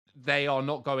they are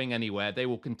not going anywhere. They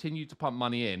will continue to pump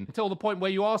money in until the point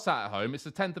where you are sat at home. It's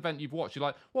the 10th event you've watched. You're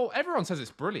like, well, everyone says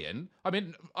it's brilliant. I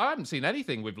mean, I haven't seen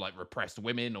anything with like repressed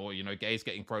women or, you know, gays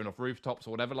getting thrown off rooftops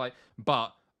or whatever. Like,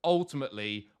 but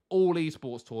ultimately, all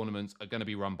esports tournaments are going to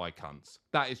be run by cunts.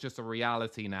 That is just a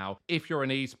reality now. If you're in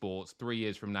esports 3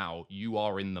 years from now, you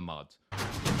are in the mud.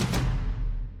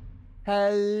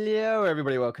 Hello,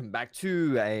 everybody. Welcome back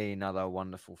to another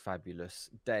wonderful,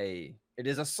 fabulous day. It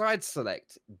is a side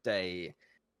select day.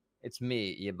 It's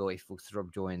me, your boy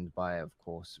Fullthrob, joined by, of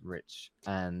course, Rich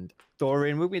and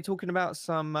Dorian. We'll be talking about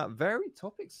some varied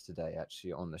topics today,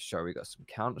 actually, on the show. We got some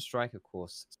Counter-Strike, of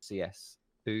course,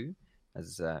 CS2,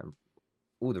 as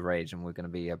all the rage, and we're going to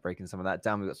be breaking some of that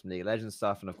down. We've got some League of Legends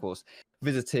stuff, and, of course,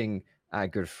 visiting our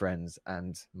good friends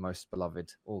and most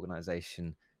beloved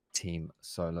organization, Team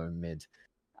Solo Mid,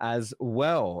 as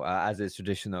well. As is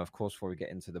tradition, though, of course, before we get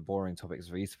into the boring topics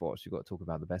of esports, we've got to talk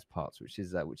about the best parts, which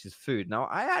is food. Now,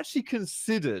 I actually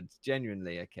considered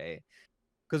genuinely, okay,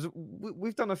 because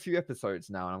we've done a few episodes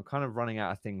now, and I'm kind of running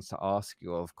out of things to ask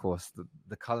you. Of course,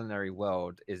 the culinary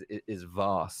world is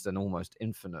vast and almost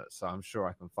infinite, so I'm sure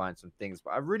I can find some things.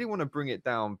 But I really want to bring it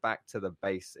down back to the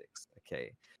basics.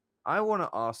 Okay, I want to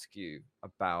ask you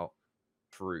about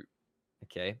fruit.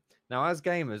 Okay. Now, as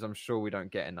gamers, I'm sure we don't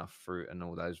get enough fruit and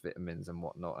all those vitamins and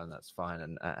whatnot, and that's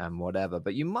fine and whatever.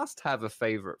 But you must have a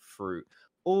favorite fruit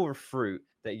or a fruit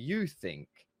that you think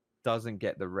doesn't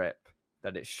get the rep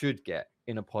that it should get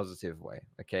in a positive way.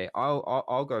 Okay,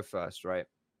 I'll go first, right?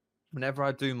 Whenever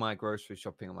I do my grocery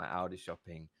shopping or my Aldi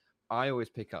shopping, I always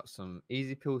pick up some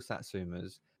easy peel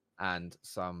satsumas and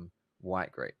some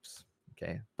white grapes.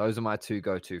 Okay, those are my two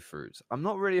go-to fruits. I'm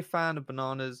not really a fan of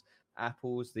bananas,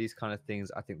 apples, these kind of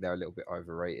things. I think they're a little bit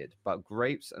overrated, but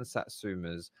grapes and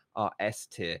satsumas are S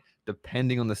tier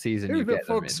depending on the season you get them in. Who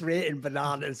the fuck's rating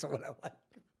bananas or whatever?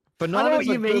 Bananas I know what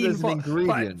you mean, as an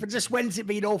ingredient. but just when's it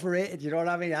been overrated? You know what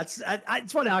I mean? It's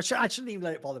funny. I shouldn't even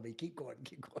let it bother me. Keep going.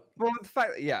 Well, the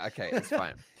fact, yeah, okay, it's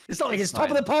fine. It's not like it's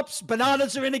top of the pops.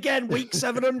 Bananas are in again, week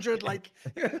 700. Like,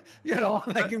 you know,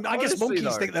 I guess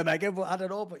monkeys think they're mega, but I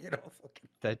don't know. But you know, fucking.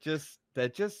 They're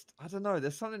just. I don't know.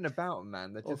 There's something about them,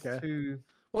 man. They're just too.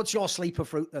 What's your sleeper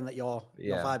fruit then that you're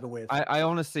vibing with? I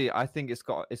honestly, I think it's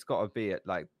got to be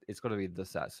it's got to be the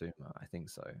satsuma. I think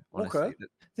so. Honestly. Okay. The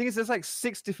thing is, there's like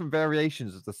 6 different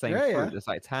variations of the same fruit. Yeah. There's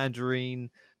like tangerine,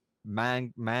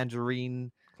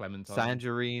 mandarine,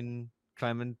 tangerine,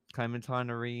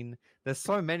 clementinerine. There's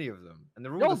so many of them, and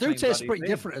they're all do taste pretty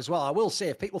different as well. I will say,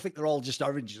 if people think they're all just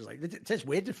oranges, like it tastes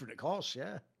way different, of course.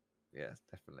 Yeah. Yeah,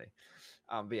 definitely.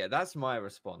 But yeah, that's my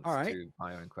response to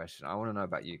my own question. I want to know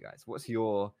about you guys. What's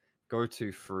your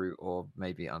go-to fruit or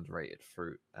maybe underrated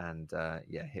fruit? And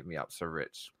yeah, hit me up. So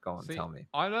Rich, go on, tell me.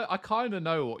 I kind of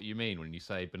know what you mean when you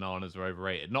say bananas are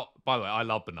overrated. Not, by the way, I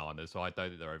love bananas, so I don't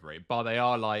think they're overrated. But they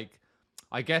are like,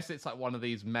 I guess it's like one of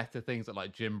these meta things that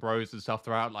like gym bros and stuff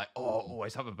throw out, like, oh,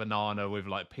 always have a banana with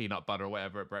like peanut butter or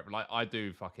whatever. Like, I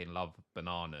do fucking love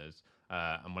bananas.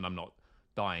 And when I'm not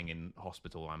dying in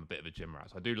hospital, I'm a bit of a gym rat,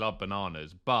 so I do love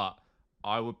bananas. But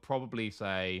I would probably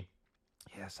say,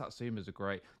 yeah, satsumas are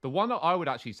great. The one that I would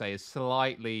actually say is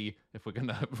slightly, if we're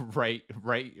gonna rate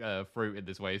fruit in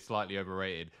this way, slightly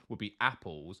overrated, would be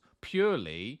apples,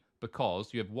 purely because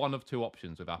you have one of two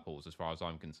options with apples, as far as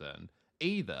I'm concerned.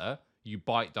 Either you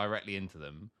bite directly into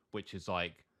them, which is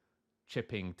like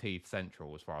chipping teeth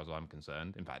central, as far as I'm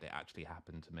concerned. In fact, it actually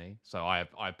happened to me. So I have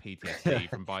PTSD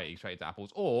from biting straight into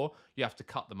apples. Or you have to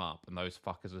cut them up, and those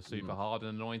fuckers are super hard and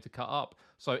annoying to cut up.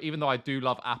 So even though I do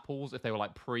love apples, if they were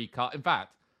like pre-cut, in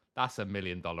fact, that's $1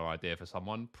 million idea for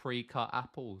someone. Pre-cut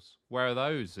apples. Where are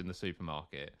those in the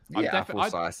supermarket? Yeah, apple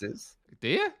slices. Do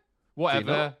you?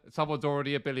 Whatever. Someone's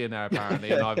already a billionaire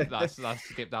apparently, and that's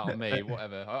skipped out on me.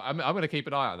 Whatever. I'm going to keep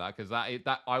an eye on that, because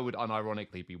that I would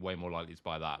unironically be way more likely to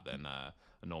buy that than a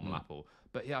normal apple.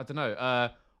 But yeah, I don't know.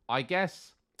 I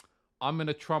guess I'm going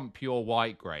to trump your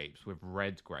white grapes with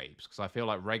red grapes, because I feel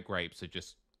like red grapes are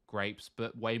just grapes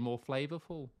but way more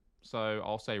flavorful. So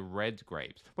I'll say red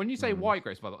grapes. When you say white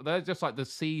grapes, by the way, they're just like the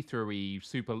see-through-y,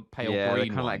 super pale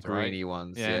green ones, like greeny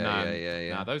ones.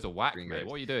 Yeah. Nah, those are whack, green mate. Grapes.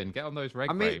 What are you doing? Get on those red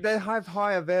grapes. I mean, they have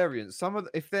higher variants. Some of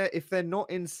if they're not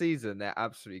in season, they're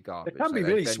absolutely garbage. They can be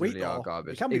really sweet, though.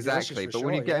 Garbage. Exactly, but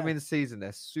when you get them in season,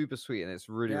 they're super sweet and it's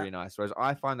really really nice. Whereas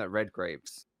I find that red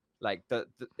grapes, like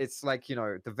it's like, you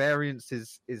know, the variance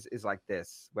is like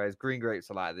this, whereas green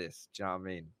grapes are like this. Do you know what I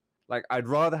mean? Like, I'd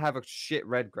rather have a shit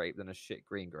red grape than a shit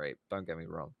green grape. Don't get me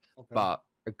wrong. Okay. But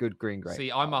a good green grape.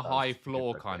 See, I'm a high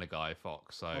floor kind of guy,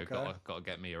 Fox. So got to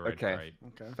get me a red grape.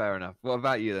 Okay. Fair enough. What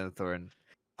about you then, Thorin?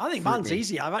 I think Fruit mine's me.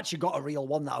 easy. I've actually got a real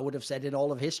one that I would have said in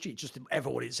all of history. Just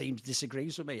everyone, it seems,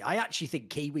 disagrees with me. I actually think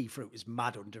kiwi fruit is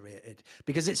mad underrated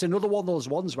because it's another one of those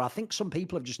ones where I think some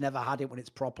people have just never had it when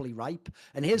it's properly ripe.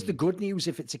 And here's the good news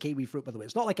if it's a kiwi fruit, by the way.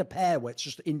 It's not like a pear where it's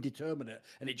just indeterminate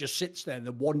and it just sits there and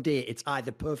then one day it's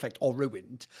either perfect or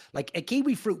ruined. Like a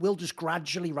kiwi fruit will just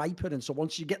gradually ripen. And so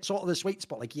once you get sort of the sweet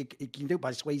spot, like you can do it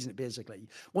by squeezing it basically.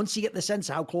 Once you get the sense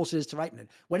of how close it is to ripening,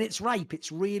 when it's ripe,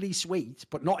 it's really sweet,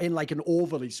 but not in like an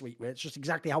overly sweet way. It's just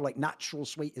exactly how like natural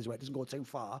sweet is, where it doesn't go too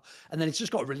far. And then it's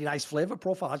just got a really nice flavor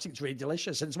profile. I think it's really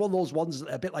delicious. And it's one of those ones that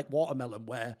are a bit like watermelon,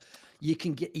 where you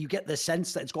get the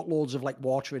sense that it's got loads of like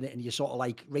water in it, and you're sort of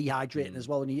like rehydrating as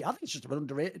well. And I think it's just an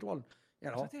underrated one. You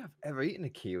I know, don't think I've ever eaten a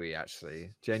kiwi,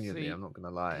 actually. Genuinely, See, I'm not gonna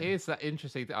lie. Here's that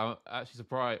interesting thing. I'm actually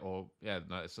surprised, or yeah,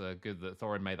 no, it's good that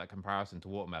Thorin made that comparison to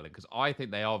watermelon because I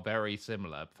think they are very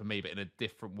similar for me, but in a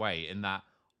different way. In that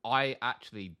I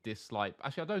actually dislike.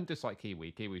 Actually, I don't dislike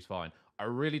kiwi. Kiwi's fine. I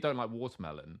really don't like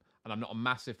watermelon, and I'm not a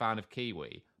massive fan of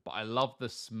kiwi. But I love the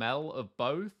smell of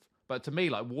both. But to me,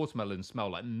 like watermelons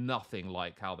smell like nothing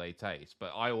like how they taste.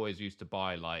 But I always used to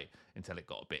buy like until it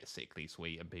got a bit sickly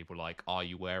sweet, and people like, "Are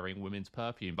you wearing women's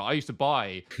perfume?" But I used to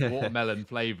buy watermelon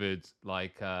flavored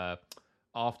like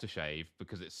aftershave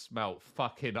because it smelled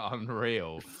fucking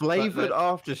unreal. Flavored I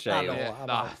aftershave. know. Yeah, I'm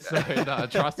nah, out. so, nah,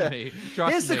 trust me.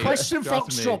 Trust Here's the me, question,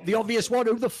 trust me. Foxtrot, the obvious one.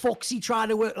 Who the fuck's he trying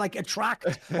to like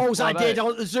attract? Oh, was I no. did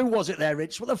at the zoo, was it there,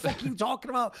 Rich? What the fuck are you talking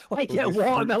about? Wait, All yeah, these fruit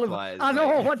watermelon. flies, I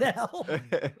know, mate. what the hell?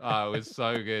 Oh, it was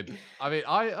so good. I mean,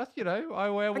 I you know, I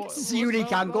wear I what guess it's a unique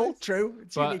smells angle. nice. True.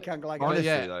 It's a But- unique angle. I But guess. Honestly,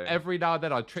 yeah, though. every now and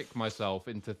then I trick myself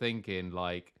into thinking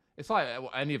like it's like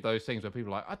any of those things where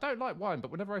people are like, I don't like wine, but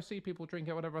whenever I see people drink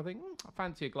it, whatever, I think I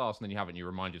fancy a glass, and then you have it, and you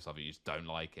remind yourself that you just don't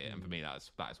like it. And for me,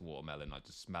 that's watermelon. I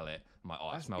just smell it. I'm like, oh,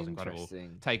 it That's smells incredible.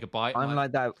 interesting. Take a bite. I'm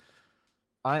like that.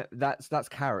 That's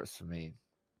carrots for me.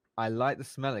 I like the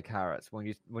smell of carrots. When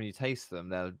you taste them,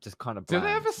 they're just kind of do bland.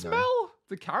 they ever you know? smell?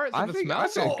 The carrots I ever think smell? I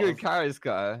think a Sort good of. carrot's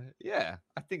got yeah,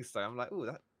 I think so. I'm like, oh,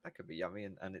 that could be yummy,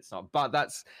 and it's not. But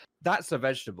that's a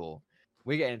vegetable.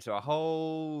 We get into a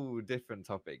whole different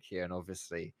topic here, and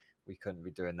obviously we couldn't be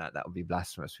doing that. That would be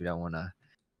blasphemous. We don't want to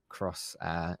cross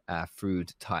our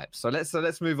food types. So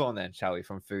let's move on then, shall we,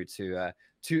 from food to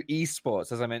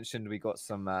esports. As I mentioned, we got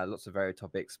some lots of varied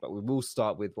topics, but we will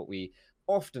start with what we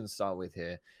often start with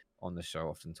here on the show.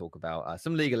 Often talk about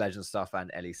some League of Legends stuff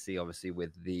and LEC, obviously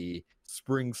with the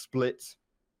spring split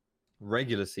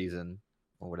regular season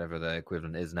or whatever the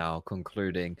equivalent is now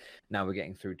concluding. Now we're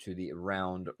getting through to the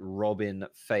round robin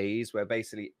phase where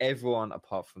basically everyone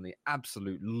apart from the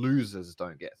absolute losers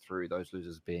don't get through, those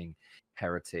losers being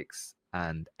Heretics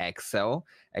and XL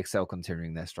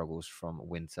continuing their struggles from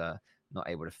winter, not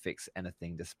able to fix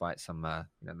anything despite some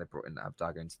they brought in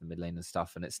Abdaga into the mid lane and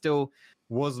stuff, and it still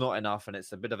was not enough, and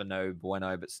it's a bit of a no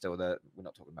bueno, but still we're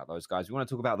not talking about those guys. We want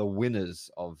to talk about the winners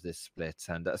of this split,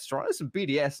 and Astralis and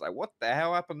BDS. Like, what the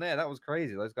hell happened there? That was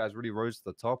crazy. Those guys really rose to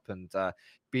the top, and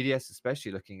BDS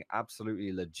especially looking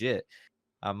absolutely legit.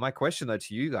 My question though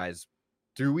to you guys,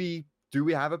 do we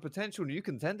have a potential new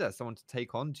contender, someone to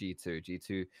take on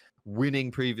G2 winning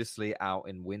previously out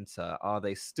in winter? Are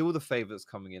they still the favorites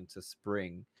coming into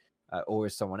spring, or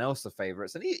is someone else the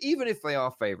favorites? And even if they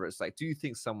are favorites, like, do you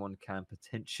think someone can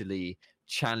potentially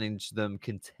challenge them,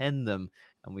 contend them,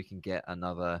 and we can get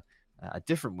another a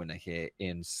different winner here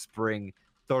in spring?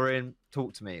 Thorin,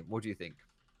 talk to me. What do you think?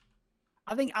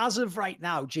 I think as of right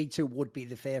now, G2 would be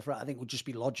the favourite. I think it would just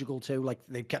be logical too. Like,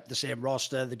 they've kept the same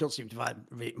roster. They don't seem to have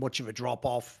much of a drop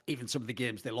off. Even some of the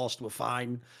games they lost were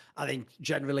fine. I think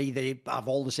generally they have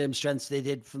all the same strengths they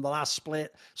did from the last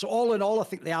split. So all in all, I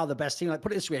think they are the best team. Like,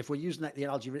 put it this way, if we're using the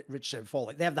analogy Rich said before,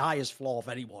 like, they have the highest floor of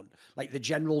anyone. Like, the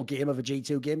general game of a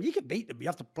G2 game, you can beat them. You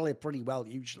have to play pretty well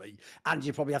usually, and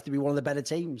you probably have to be one of the better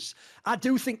teams. I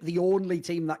do think the only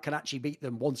team that can actually beat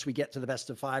them once we get to the best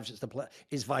of fives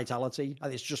is Vitality. I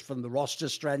think it's just from the roster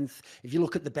strength. If you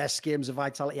look at the best games of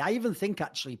Vitality, I even think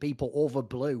actually people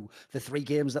overblew the 3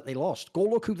 games that they lost. Go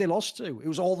look who they lost to. It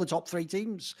was all the top 3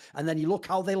 teams. And then you look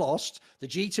how they lost. The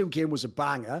G2 game was a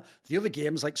banger. The other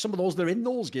games, like some of those, they're in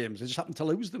those games. They just happen to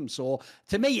lose them. So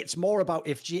to me, it's more about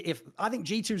if I think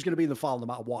G2 is going to be in the final no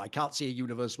matter what. I can't see a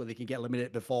universe where they can get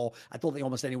eliminated before. I don't think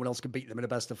almost anyone else can beat them in a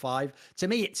best of 5. To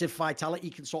me, it's if Vitality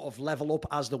can sort of level up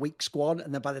as the weeks go on,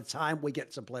 and then by the time we get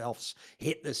to playoffs,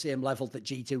 hit the same level that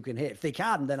G2 can hit. If they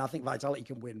can, then I think Vitality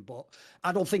can win. But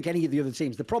I don't think any of the other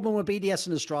teams. The problem with BDS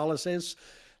and Astralis is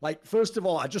Like, first of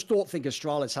all, I just don't think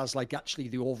Astralis has like actually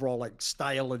the overall like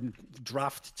style and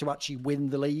draft to actually win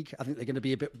the league. I think they're going to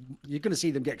be a bit. You're going to see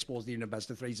them get exposed in the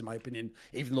best of threes, in my opinion,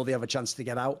 even though they have a chance to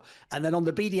get out. And then on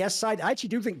the BDS side, I actually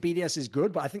do think BDS is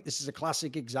good, but I think this is a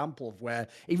classic example of where,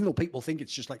 even though people think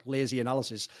it's just like lazy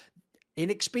analysis,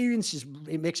 inexperience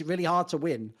it makes it really hard to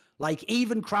win. Like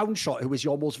even Crownshot, who is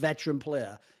your most veteran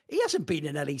player, he hasn't been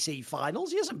in LEC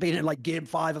finals. He hasn't been in like game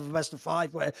 5 of a best of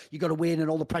 5 where you got to win and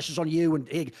all the pressure's on you and,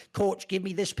 hey, coach, give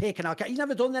me this pick. And he's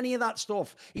never done any of that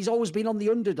stuff. He's always been on the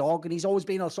underdog and he's always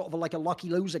been a sort of like a lucky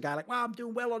loser guy. Like, well, I'm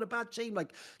doing well on a bad team.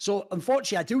 Like, so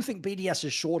unfortunately, I do think BDS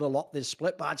has showed a lot this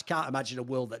split, but I just can't imagine a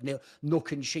world that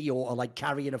Nook and Shio are like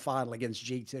carrying a final against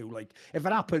G2. Like, if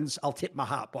it happens, I'll tip my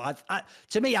hat. But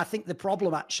to me, I think the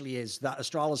problem actually is that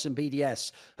Astralis and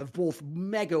BDS have both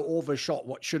mega overshot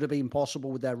what should have been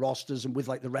possible with their rosters and with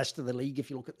like the rest of the league if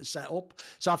you look at the setup.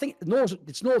 So I think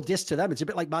it's no diss to them. It's a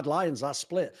bit like Mad Lions last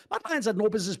split. Mad Lions had no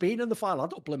business being in the final. I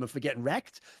don't blame them for getting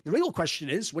wrecked. The real question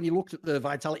is, when you looked at the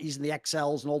Vitalities and the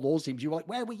XLs and all those teams, you were like,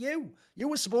 where were you? You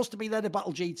were supposed to be there to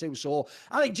battle G2. So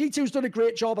I think G2's done a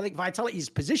great job. I think Vitality's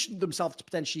positioned themselves to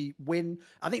potentially win.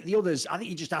 I think the others, I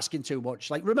think you're just asking too much.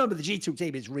 Like, remember, the G2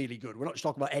 team is really good. We're not just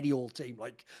talking about any old team.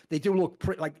 Like, they do look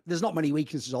pretty, like, there's not many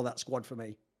weaknesses on that squad for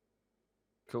me.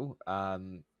 Cool.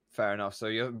 Fair enough. So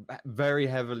you're very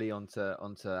heavily onto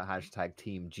hashtag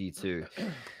Team G2.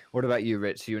 What about you,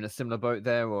 Rich? Are you in a similar boat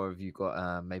there, or have you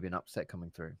got maybe an upset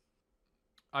coming through?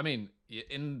 I mean,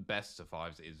 in best of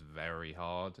 5s, it is very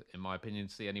hard, in my opinion,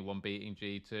 to see anyone beating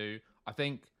G2. I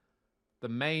think the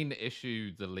main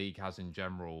issue the league has in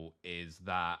general is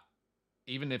that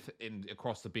even if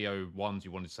across the BO1s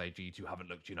you wanted to say G2 haven't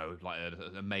looked, like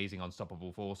an amazing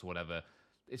unstoppable force or whatever,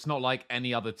 it's not like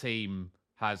any other team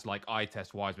has, like, eye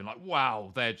test wise been like,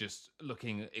 wow, they're just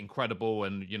looking incredible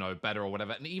and, better or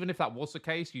whatever. And even if that was the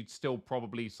case, you'd still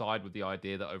probably side with the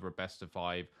idea that over a best of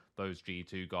 5, those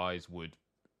G2 guys would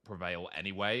prevail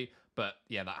anyway. But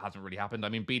yeah, that hasn't really happened. I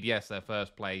mean, BDS, their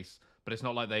first place, but it's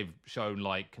not like they've shown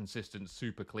like consistent,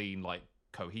 super clean, like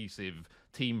cohesive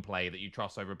team play that you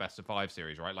trust over a best of 5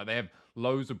 series, right? Like, they have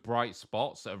loads of bright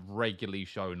spots that have regularly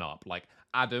shown up. Like,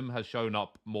 Adam has shown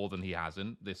up more than he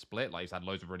hasn't this split. Like, he's had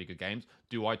loads of really good games.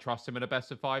 Do I trust him in a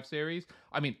best of 5 series?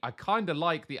 I mean, I kind of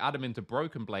like the Adam into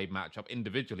Broken Blade matchup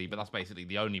individually, but that's basically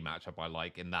the only matchup I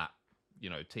like in that,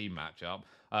 team matchup.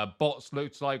 Bots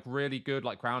looks like really good.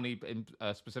 Like, Crowley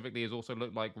specifically has also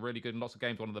looked like really good in lots of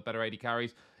games. One of the better AD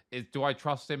carries. Do I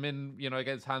trust him in,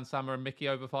 against Hansama and Mickey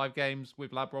over 5 games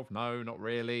with Labrov? No, not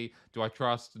really. Do I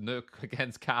trust Nook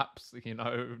against Caps?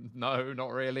 No,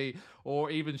 not really.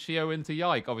 Or even Shio into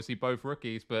Yike. Obviously, both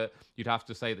rookies, but you'd have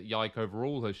to say that Yike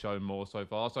overall has shown more so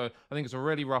far. So I think it's a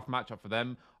really rough matchup for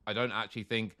them. I don't actually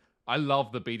think... I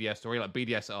love the BDS story. Like,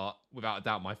 BDS are, without a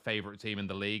doubt, my favorite team in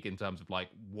the league in terms of, like,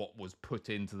 what was put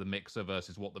into the mixer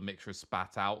versus what the mixer has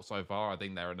spat out so far. I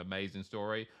think they're an amazing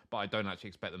story, but I don't actually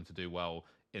expect them to do well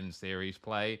in series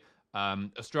play.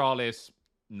 Astralis,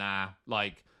 nah.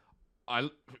 Like,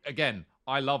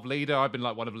 I love Leader. I've been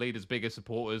like one of Leader's biggest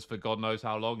supporters for God knows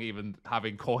how long, even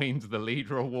having coined the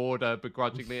Leader award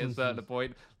begrudgingly at a certain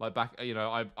point. Like, back,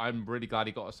 I'm really glad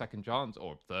he got a second chance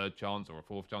or a third chance or a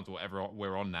fourth chance or whatever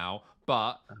we're on now.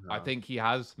 But I think he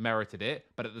has merited it.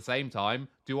 But at the same time,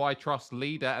 do I trust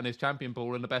Leader and his champion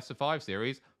pool in the best of 5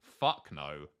 series? Fuck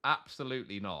no.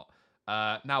 Absolutely not.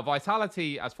 Now,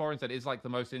 Vitality, as Foreign said, is like the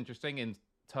most interesting in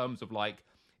terms of, like,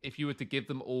 if you were to give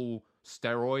them all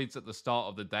steroids at the start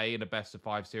of the day in a best of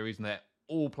 5 series and they're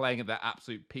all playing at their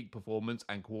absolute peak performance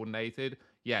and coordinated,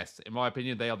 yes, in my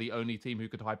opinion, they are the only team who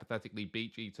could hypothetically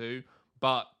beat G2.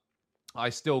 But I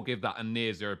still give that a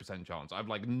near 0% chance. I have,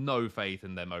 like, no faith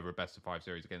in them over a best of 5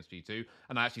 series against G2.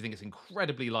 And I actually think it's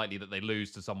incredibly likely that they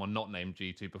lose to someone not named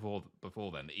G2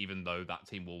 before then, even though that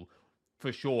team will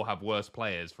for sure have worse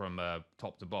players from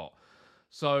top to bot.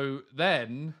 So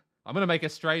then, I'm going to make a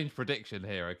strange prediction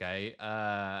here, okay?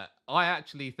 I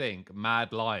actually think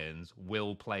Mad Lions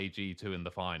will play G2 in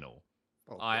the final.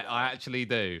 Oh, I actually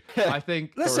do. I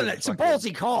think. Listen, it's a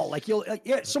ballsy call. Like,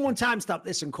 someone timestamp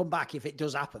this and come back if it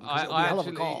does happen. It'll be a hell of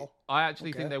a call. I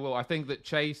actually think they will. I think that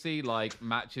Chasey, like,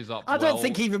 matches up. I don't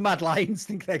think even Mad Lions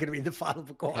think they're going to be in the final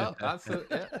for quarter.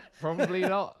 Probably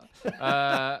not.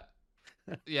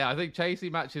 Yeah, I think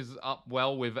Chasey matches up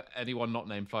well with anyone not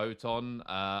named Photon.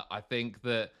 I think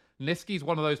that Niski's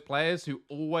one of those players who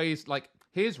always, like,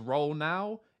 his role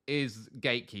now is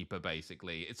gatekeeper,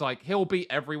 basically. It's like, he'll beat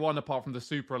everyone apart from the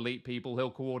super elite people.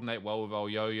 He'll coordinate well with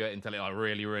Olyoya until it, like,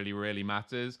 really, really, really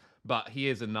matters. But he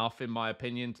is enough, in my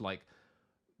opinion, to, like,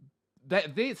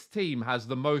 this team has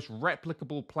the most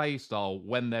replicable play style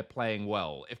when they're playing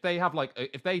well. If they have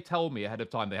if they tell me ahead of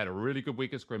time they had a really good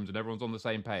week of scrims and everyone's on the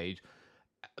same page,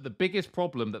 the biggest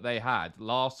problem that they had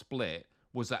last split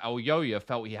was that Elyoya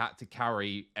felt he had to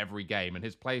carry every game, and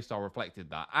his playstyle reflected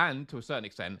that. And to a certain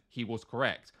extent, he was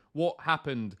correct. What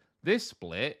happened this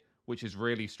split, which is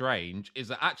really strange, is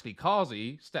that actually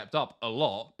Kazi stepped up a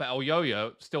lot, but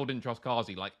Elyoya still didn't trust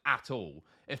Kazi like at all.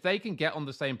 If they can get on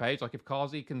the same page, like if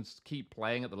Kazi can keep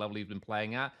playing at the level he's been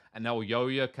playing at, and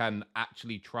Elyoya can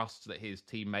actually trust that his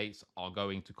teammates are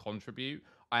going to contribute,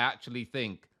 I actually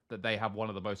think that they have one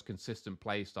of the most consistent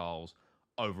play styles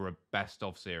over a best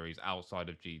of series outside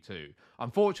of G2.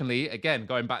 Unfortunately, again,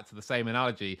 going back to the same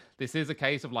analogy, this is a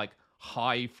case of like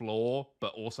high floor,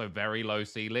 but also very low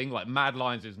ceiling. Like Mad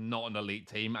Lions is not an elite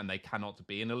team and they cannot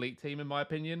be an elite team in my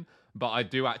opinion. But I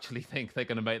do actually think they're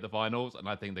going to make the finals and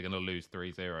I think they're going to lose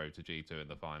 3-0 to G2 in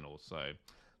the finals. So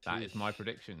that is my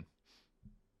prediction.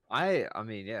 I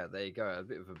mean, yeah, there you go. A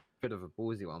bit of a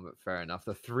ballsy one, but fair enough.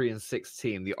 The 3-6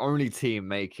 team, the only team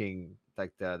making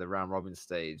like the round robin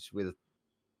stage with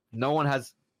no one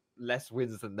has less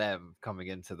wins than them coming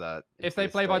into that. If they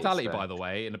play Vitality, by the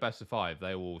way, in a best of 5,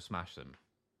 they will smash them.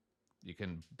 You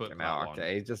can book that one.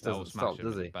 Okay, he just doesn't stop,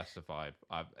 does he? Best of 5.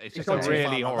 It's just a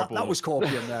really horrible. That was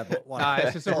Scorpion there, but nah,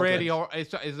 it's just a really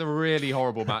it's a really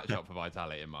horrible matchup for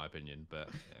Vitality in my opinion. But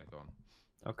yeah, go on.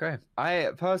 Okay, I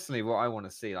personally, what I want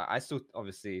to see, like, I still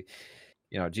obviously,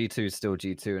 G2 is still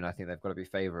G2, and I think they've got to be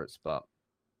favorites. But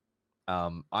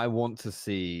I want to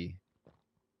see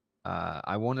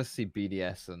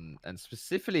BDS and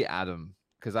specifically Adam,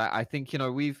 because I think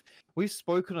we've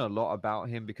spoken a lot about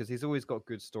him because he's always got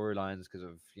good storylines because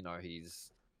of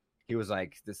he was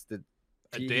like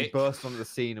he burst onto the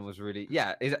scene and was really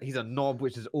he's a knob,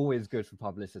 which is always good for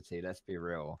publicity. Let's be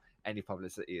real, any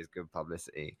publicity is good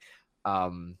publicity.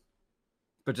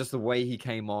 But just the way he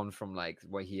came on from like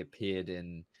where he appeared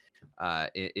in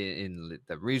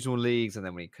the regional leagues, and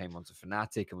then when he came onto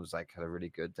Fnatic and was like had a really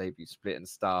good debut split and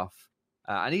stuff,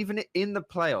 and even in the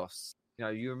playoffs,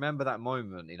 you remember that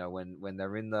moment, when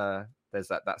they're in there's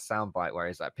that soundbite where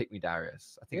he's like, "Pick me,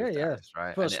 Darius." I think it's Darius,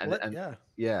 right? First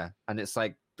and it's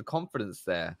like the confidence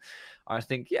there. I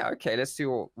think, okay, let's see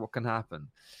what can happen.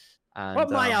 And,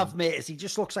 what I have, mate, is he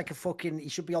just looks like he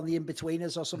should be on the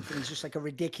In-Betweeners or something. He's just like a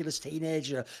ridiculous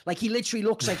teenager. Like, he literally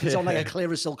looks like he's on like a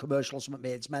Clearasil commercial or something,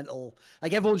 mate. It's mental.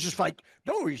 Like, everyone's just like,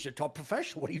 no, he's a top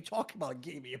professional. What are you talking about?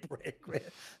 Give me a break, mate.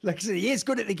 Like, so he is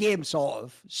good at the game, sort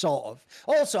of.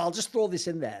 Also, I'll just throw this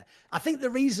in there. I think the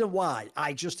reason why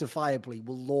I justifiably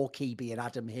will low-key be an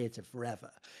Adam hater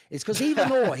forever is because even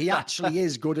though he actually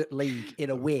is good at League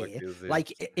in a way,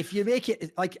 like, if you make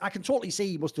it, like, I can totally see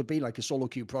he must have been like a solo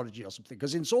queue prodigy or something,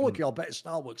 because in solo queue, I'll bet his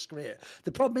style works great.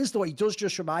 The problem is, though, he does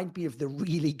just remind me of the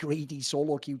really greedy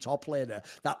solo queue top laner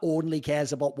that only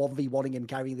cares about 1v1ing and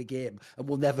carrying the game and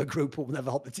will never group or will never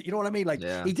help the team. You know what I mean? Like,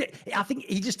 I think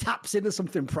he just taps into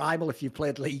something primal if you've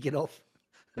played League enough.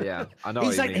 Yeah, I know.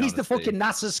 He's like, he's the fucking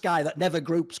Nasus guy that never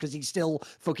groups because he's still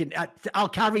fucking. I'll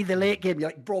carry the late game. You're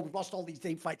like, bro, we've lost all these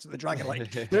team fights with the Dragon.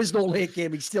 Like, there is no late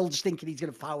game. He's still just thinking he's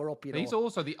going to power up. He's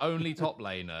also the only top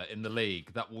laner in the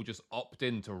league that will just opt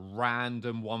into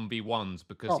random 1v1s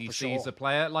because he sees a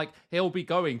player. Like, he'll be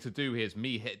going to do his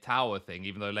me hit tower thing,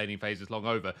 even though laning phase is long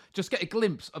over. Just get a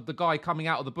glimpse of the guy coming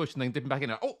out of the bush and then dipping back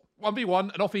in. Oh,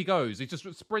 1v1, and off he goes. He just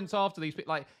sprints after these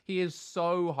people. Like, he is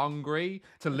so hungry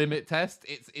to limit test.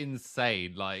 It's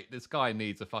insane. Like, this guy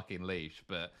needs a fucking leash.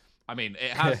 But I mean,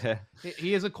 it has.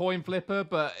 He is a coin flipper,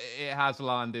 but it has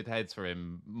landed heads for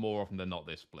him more often than not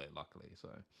this split, luckily. So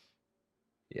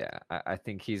yeah, I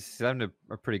think he's having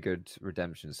a pretty good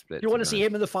redemption split. You want to see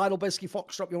him in the final Besky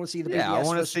Foxtrot? You want to see the BDS? Yeah, I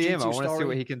want to see him. I want to see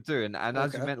what he can do. And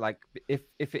as you meant, like, if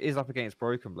it is up against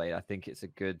Broken Blade, I think it's a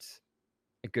good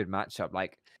matchup.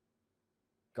 Like,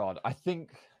 God, I think,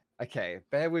 okay,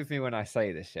 bear with me when I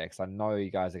say this, because I know you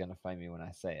guys are going to flame me when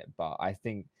I say it, but I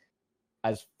think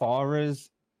as far as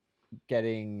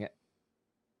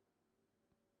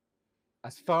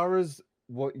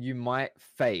what you might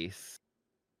face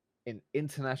in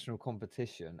international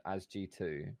competition as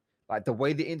G2, like the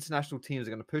way the international teams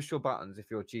are going to push your buttons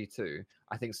if you're G2,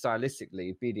 I think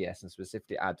stylistically, BDS and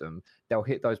specifically Adam, they'll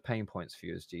hit those pain points for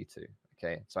you as G2,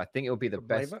 okay? So I think it'll be the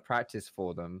best practice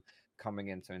for them coming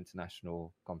into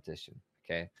international competition.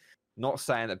 Okay, not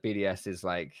saying that BDS is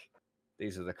like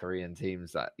these are the Korean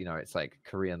teams that it's like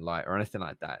Korean light or anything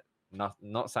like that.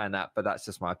 Not saying that, but that's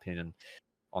just my opinion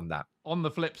on that. On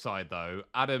the flip side, though,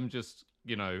 Adam just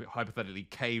you know, hypothetically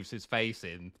caves his face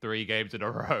in 3 games in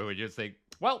a row, and you just think,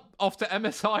 well, off to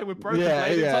MSI with Broken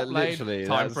Blade in top lane. literally,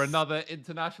 Time for another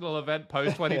international event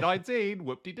post 2019.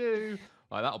 Whoop-de-doo.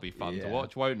 Like, that'll be fun to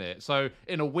watch, won't it? So,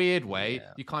 in a weird way,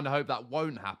 you kind of hope that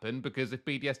won't happen, because if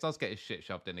BDS does get his shit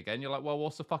shoved in again, you're like, well,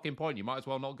 what's the fucking point? You might as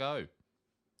well not go.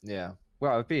 Yeah.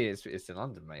 Well, it's in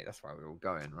London, mate. That's why we're all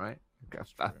going, right?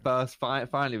 First,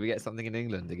 finally, we get something in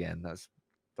England again. That's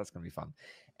gonna be fun.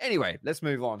 Anyway, let's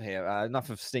move on here.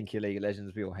 Enough of stinky League of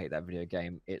Legends. We all hate that video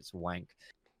game. It's wank.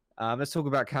 Let's talk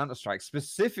about Counter-Strike,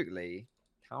 specifically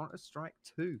Counter-Strike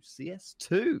 2,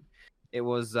 CS2. It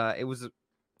was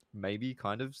maybe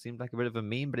kind of seemed like a bit of a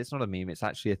meme, but it's not a meme. It's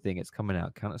actually a thing. It's coming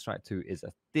out. Counter-Strike 2 is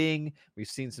a thing. We've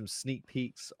seen some sneak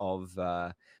peeks of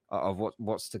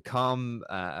what's to come.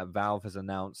 Valve has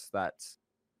announced that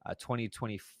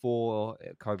 2024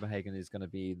 Copenhagen is going to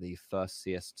be the first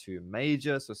CS2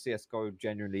 major. So CS:GO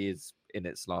generally is in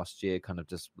its last year, kind of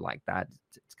just like that.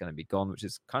 It's going to be gone, which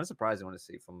is kind of surprising when I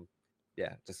see from,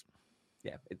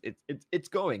 it's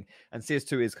going, and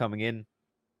CS2 is coming in.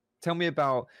 Tell me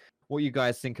about what you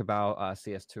guys think about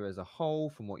CS2 as a whole,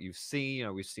 from what you've seen. You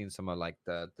know, we've seen some of like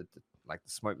the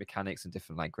smoke mechanics and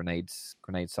different like grenade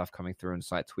stuff coming through and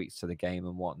slight tweaks to the game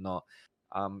and whatnot.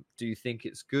 Do you think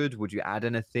it's good? Would you add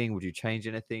anything? Would you change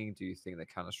anything? Do you think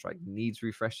that Counter-Strike needs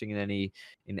refreshing in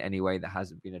any way that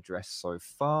hasn't been addressed so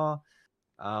far?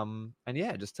 And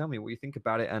yeah, just tell me what you think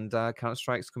about it and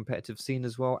Counter-Strike's competitive scene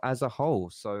as well as a whole.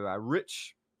 So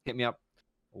Rich, hit me up.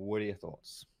 What are your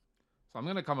thoughts? So I'm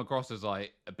going to come across as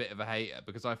like a bit of a hater,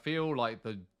 because I feel like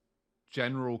the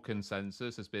general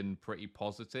consensus has been pretty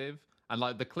positive. And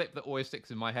like the clip that always sticks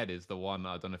in my head is the one,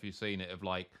 I don't know if you've seen it, of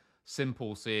like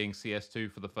Simple seeing CS2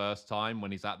 for the first time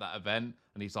when he's at that event,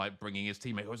 and he's like bringing his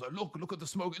teammate, who's like, look at the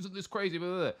smoke, isn't this crazy?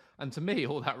 And to me,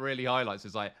 all that really highlights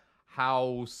is like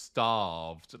how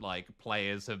starved like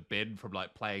players have been from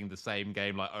like playing the same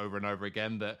game like over and over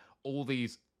again, that all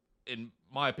these, in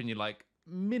my opinion, like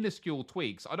minuscule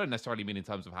tweaks, I don't necessarily mean in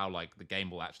terms of how like the game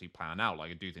will actually pan out.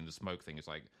 Like I do think the smoke thing is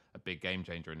like a big game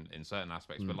changer in certain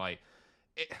aspects, but like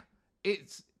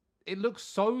it looks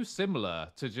so similar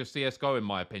to just CS:GO in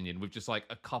my opinion, with just like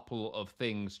a couple of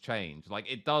things changed. Like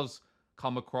it does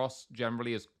come across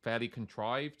generally as fairly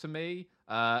contrived to me.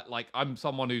 Like I'm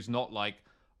someone who's not like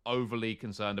overly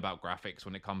concerned about graphics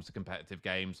when it comes to competitive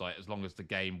games. Like as long as the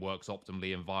game works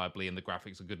optimally and viably and the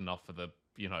graphics are good enough for the,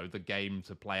 you know, the game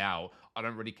to play out, I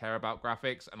don't really care about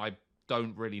graphics, and I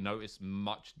don't really notice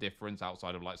much difference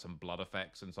outside of like some blood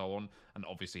effects and so on, and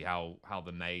obviously how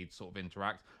the nades sort of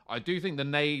interact. I do think the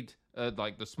nade,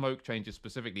 like the smoke changes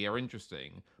specifically, are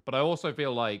interesting, but I also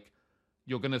feel like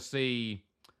you're gonna see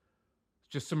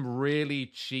just some really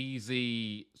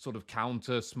cheesy sort of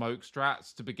counter smoke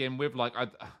strats to begin with. Like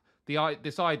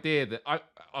this idea that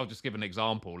I'll just give an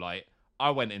example. Like I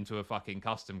went into a fucking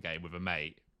custom game with a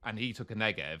mate, and he took a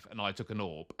Negev and I took an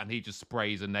AWP, and he just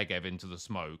sprays a Negev into the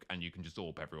smoke, and you can just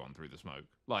AWP everyone through the smoke.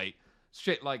 Like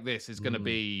shit like this is going to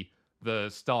be the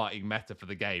starting meta for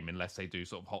the game, unless they do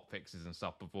sort of hot fixes and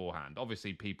stuff beforehand.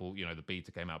 Obviously people, you know, the beta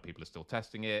came out, people are still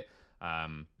testing it.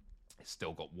 It's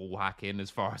still got wall hacking as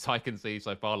far as I can see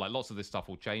so far. Like lots of this stuff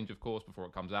will change, of course, before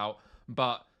it comes out.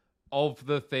 But of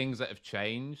the things that have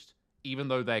changed, even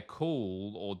though they're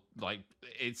cool, or like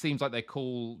it seems like they're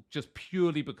cool just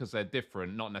purely because they're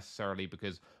different, not necessarily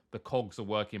because the cogs are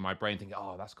working in my brain thinking,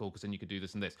 oh, that's cool because then you could do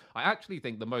this and this. I actually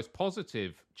think the most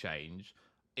positive change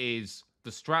is the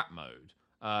strat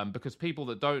mode. Because people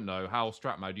that don't know how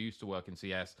strat mode used to work in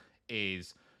CS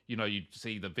is, you know, you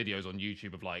see the videos on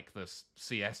YouTube of like the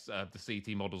CS, the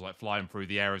CT models like flying through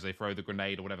the air as they throw the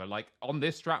grenade or whatever. Like on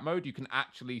this strat mode, you can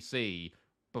actually see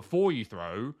before you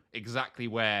throw exactly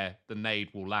where the nade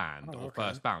will land or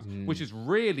first bounce, which is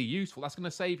really useful. That's going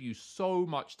to save you so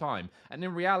much time. And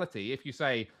in reality, if you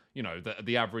say, you know,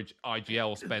 the average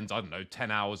IGL spends, I don't know,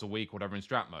 10 hours a week, whatever, in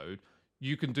strat mode,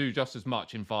 you can do just as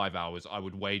much in 5 hours, I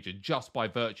would wager, just by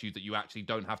virtue that you actually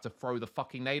don't have to throw the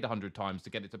fucking nade 100 times to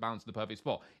get it to bounce in the perfect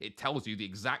spot. It tells you the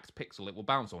exact pixel it will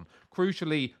bounce on.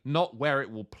 Crucially, not where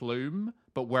it will plume,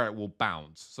 but where it will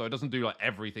bounce. So it doesn't do like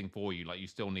everything for you. Like you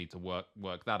still need to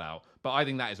work that out. But I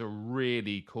think that is a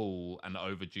really cool and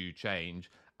overdue change,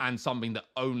 and something that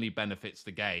only benefits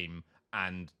the game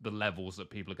and the levels that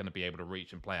people are going to be able to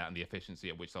reach and play at, and the efficiency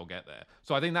at which they'll get there.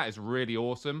 So I think that is really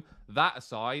awesome. That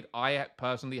aside, I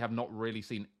personally have not really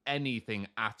seen anything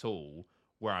at all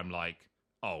where I'm like,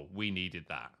 oh, we needed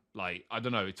that. Like, I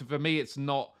don't know. For me, it's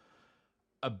not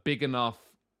a big enough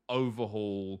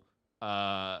overhaul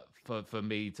for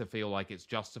me to feel like it's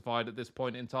justified at this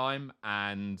point in time.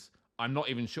 And I'm not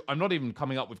even sure. I'm not even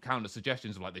coming up with counter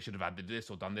suggestions of like they should have added this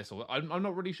or done this. Or I'm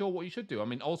not really sure what you should do. I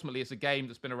mean, ultimately, it's a game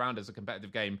that's been around as a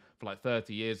competitive game for like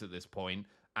 30 years at this point,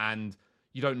 and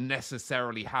you don't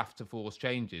necessarily have to force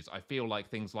changes. I feel like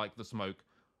things like the smoke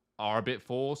are a bit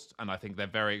forced, and I think they're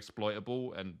very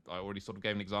exploitable. And I already sort of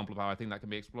gave an example of how I think that can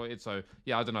be exploited. So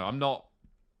yeah, I don't know. I'm not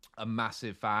a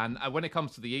massive fan. And when it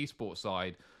comes to the esports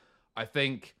side, I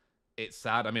think it's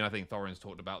sad. I mean, I think Thorin's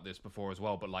talked about this before as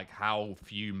well, but like how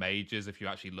few majors, if you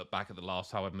actually look back at the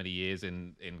last however many years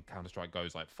in Counter-Strike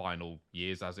goes, like final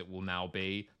years as it will now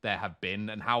be, there have been,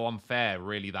 and how unfair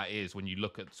really that is when you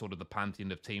look at sort of the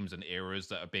pantheon of teams and eras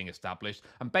that are being established,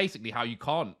 and basically how you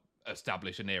can't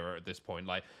establish an era at this point.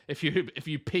 Like if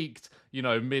you peaked, you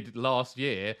know, mid last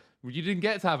year, you didn't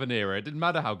get to have an era. It didn't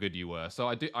matter how good you were. So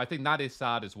I think that is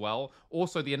sad as well.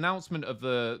 Also, the announcement of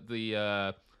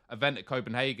the event at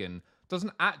Copenhagen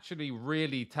doesn't actually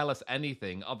really tell us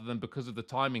anything other than because of the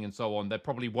timing and so on, there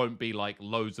probably won't be like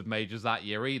loads of majors that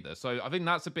year either. So I think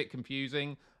that's a bit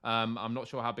confusing. I'm not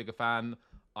sure how big a fan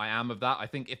I am of that. I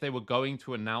think if they were going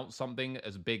to announce something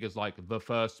as big as like the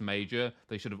first major,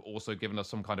 they should have also given us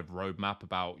some kind of roadmap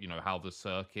about, you know, how the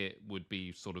circuit would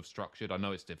be sort of structured. I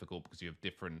know it's difficult because you have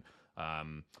different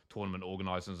tournament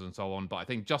organizers and so on, but I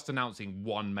think just announcing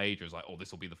one major is like, oh,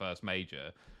 this will be the first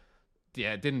major.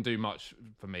 Yeah, it didn't do much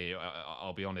for me.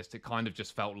 I'll be honest. It kind of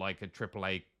just felt like a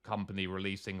AAA company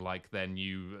releasing like their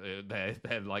new, their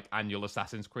like annual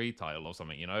Assassin's Creed title or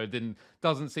something. You know,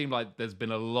 doesn't seem like there's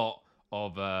been a lot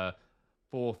of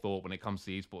forethought when it comes to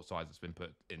the esports side that's been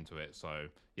put into it. So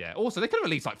yeah. Also, they could have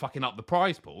at least like fucking up the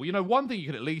prize pool. You know, one thing you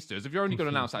could at least do is if you're only going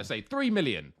to announce that, say 3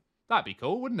 million, that'd be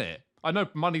cool, wouldn't it? I know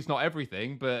money's not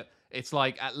everything, but it's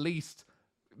like at least.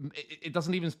 It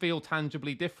doesn't even feel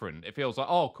tangibly different. It feels like,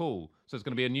 oh, cool. So it's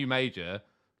going to be a new major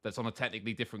that's on a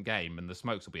technically different game, and the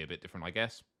smokes will be a bit different, I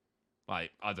guess.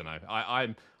 Like, I don't know.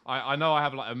 I know I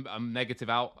have like a negative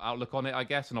outlook on it, I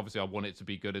guess, and obviously I want it to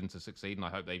be good and to succeed, and I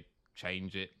hope they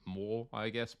change it more, I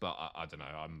guess. But I don't know.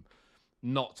 I'm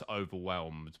not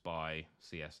overwhelmed by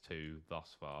CS2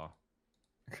 thus far.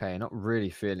 Okay, not really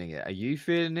feeling it. Are you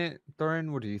feeling it,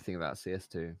 Thorin? What do you think about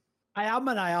CS2? I am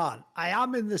and I aren't. I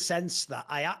am in the sense that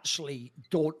I actually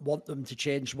don't want them to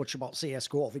change much about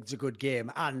CSGO. I think it's a good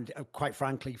game. And quite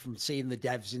frankly, from seeing the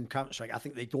devs in Counter-Strike, I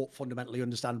think they don't fundamentally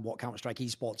understand what Counter-Strike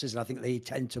esports is. And I think they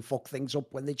tend to fuck things up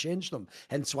when they change them.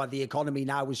 Hence why the economy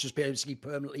now is just basically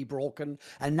permanently broken.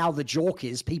 And now the joke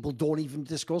is people don't even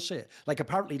discuss it. Like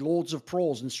apparently loads of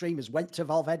pros and streamers went to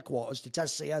Valve headquarters to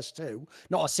test CS2.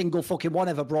 Not a single fucking one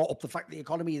ever brought up the fact the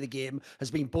economy of the game has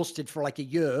been busted for like a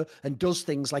year and does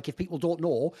things like if people don't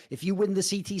know, if you win the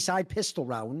CT side pistol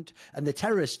round and the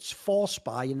terrorists force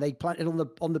buy and they plant it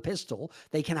on the pistol,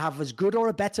 they can have as good or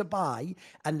a better buy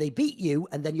and they beat you,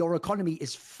 and then your economy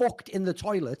is fucked in the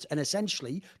toilet. And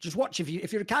essentially, just watch, if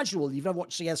you're a casual, you've never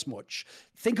watched CS much,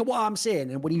 think of what I'm saying,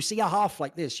 and when you see a half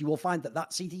like this, you will find that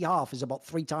CT half is about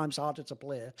 3 times harder to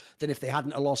play than if they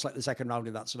hadn't lost like the second round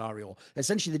in that scenario.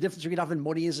 Essentially, the difference between having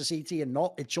money as a CT and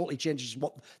not, it totally changes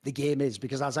what the game is,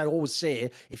 because as I always say,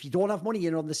 if you don't have money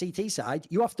in on the CT side,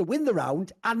 you have to win the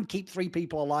round and keep 3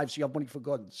 people alive so you have money for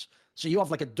guns. So you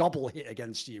have like a double hit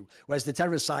against you. Whereas the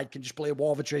terrorist side can just play a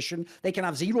war of attrition. They can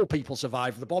have 0 people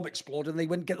survive, the bomb explode, and they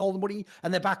wouldn't get all the money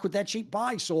and they're back with their cheap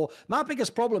buy. So my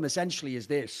biggest problem essentially is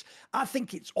this. I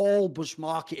think it's all bush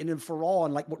marketing and for all.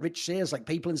 And like what Rich says, like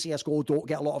people in CSGO don't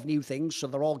get a lot of new things. So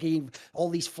they're all getting all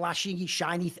these flashy,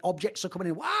 shiny objects are coming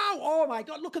in. Wow. Oh my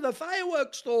God, look at the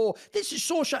fireworks though. This is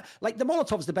so shiny. Like the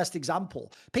Molotov's the best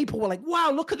example. People were like,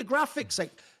 wow, look at the graphics.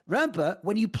 Like, remember,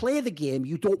 when you play the game,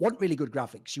 you don't want really good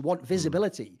graphics. You want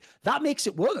visibility. That makes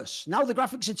it worse. Now the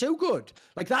graphics are too good.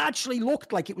 Like that actually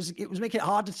looked like it was making it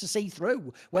harder to see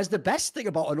through. Whereas the best thing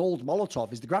about an old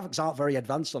Molotov is the graphics aren't very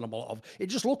advanced on a Molotov. It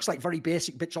just looks like very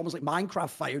basic bits, almost like Minecraft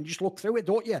fire, and you just look through it,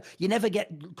 don't you? You never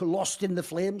get lost in the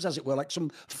flames, as it were, like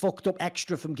some fucked up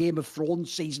extra from Game of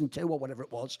Thrones season 2 or whatever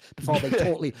it was, before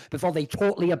they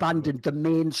totally abandoned the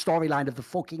main storyline of the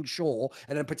fucking show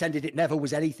and then pretended it never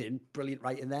was anything. Brilliant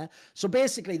writing there. So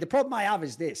basically, the problem I have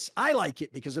is this. I like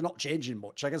it because they're not changing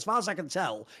much. Like, as far as I can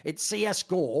tell, it's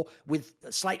CSGO with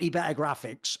slightly better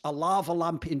graphics, a lava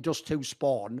lamp in Dust 2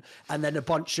 spawn, and then a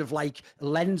bunch of, like,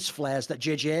 lens flares that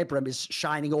J.J. Abrams is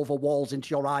shining over walls into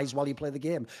your eyes while you play the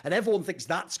game. And everyone thinks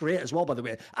that's great as well, by the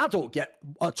way. I don't get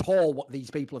at all what these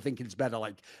people are thinking is better.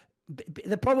 Like,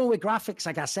 the problem with graphics,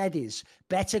 like I said, is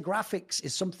better graphics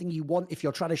is something you want if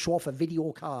you're trying to show off a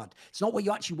video card. It's not what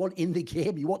you actually want in the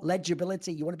game. You want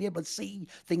legibility. You want to be able to see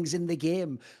things in the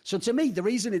game. So to me, the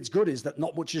reason it's good is that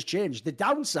not much has changed. The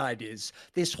downside is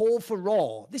this whole for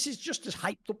Raw. This is just a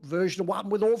hyped up version of what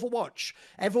happened with Overwatch.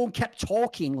 Everyone kept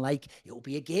talking like it'll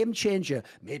be a game changer.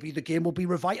 Maybe the game will be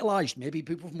revitalized. Maybe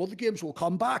people from other games will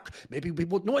come back. Maybe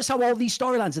people notice how all these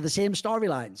storylines are the same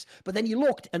storylines. But then you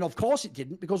looked, and of course it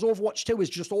didn't, because Overwatch 2 is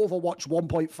just Overwatch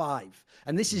 1.5.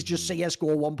 And this is just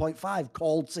CSGO 1.5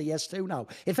 called CS2 now.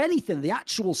 If anything, the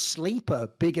actual sleeper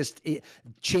biggest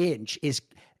change is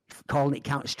calling it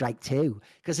Counter-Strike 2,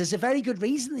 because there's a very good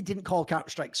reason they didn't call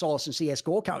Counter-Strike Source and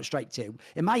CSGO Counter-Strike 2,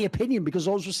 in my opinion, because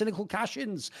those were cynical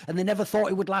cash-ins, and they never thought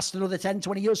it would last another 10,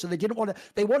 20 years, so they didn't want to,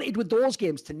 they wanted with those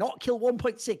games to not kill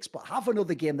 1.6, but have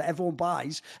another game that everyone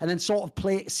buys, and then sort of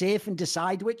play it safe and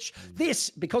decide which. This,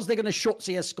 because they're going to shut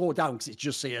CSGO down, because it's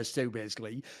just CS2,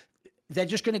 basically, they're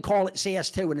just going to call it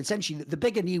CS2. And essentially, the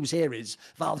bigger news here is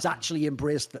Valve's actually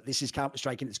embraced that this is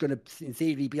Counter-Strike and it's going to, in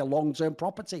theory, be a long-term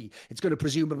property. It's going to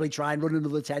presumably try and run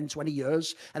another 10, 20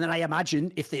 years. And then I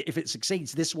imagine if it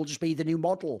succeeds, this will just be the new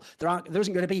model. There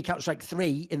isn't going to be Counter-Strike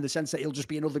 3 in the sense that it'll just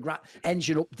be another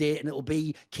engine update and it'll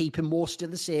be keeping most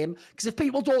of the same. Because if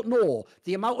people don't know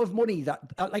the amount of money that,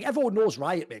 like everyone knows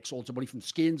Riot makes loads of money from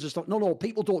skins and stuff. No,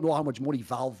 people don't know how much money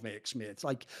Valve makes, mate. It's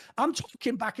like, I'm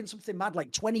talking back in something mad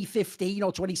like 2015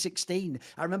 or 2016.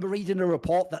 I remember reading a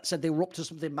report that said they were up to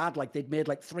something mad, like they'd made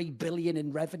like 3 billion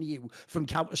in revenue from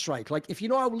Counter-Strike. Like, if you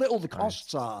know how little the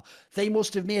costs are, they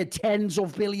must have made tens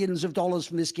of billions of dollars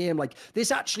from this game. Like,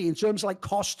 this actually, in terms of like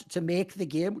cost to make the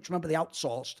game, which remember they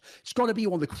outsourced, it's got to be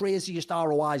one of the craziest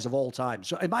ROIs of all time.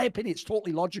 So in my opinion, it's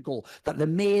totally logical that the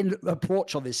main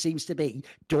approach on this seems to be,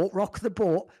 don't rock the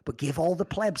boat, but give all the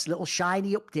plebs little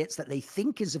shiny updates that they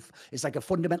think is like a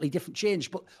fundamentally different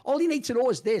change. But all you need to know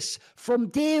is this: from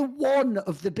day one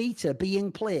of the beta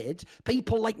being played,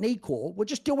 people like Nico were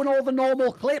just doing all the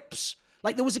normal clips.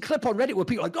 Like, there was a clip on Reddit where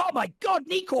people were like, oh my God,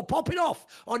 Nico popping off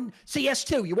on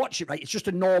CS2. You watch it, right? It's just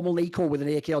a normal Nico with an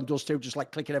AK on Dust 2, just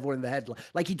like clicking everyone in the head.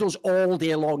 Like he does all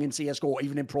day long in CSGO,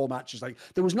 even in pro matches. Like,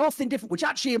 there was nothing different, which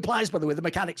actually implies, by the way, the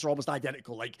mechanics are almost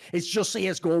identical. Like, it's just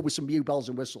CSGO with some new bells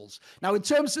and whistles. Now, in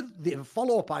terms of the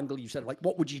follow-up angle, you said, like,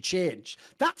 what would you change?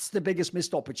 That's the biggest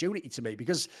missed opportunity to me,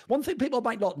 because one thing people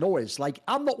might not know is, like,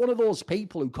 I'm not one of those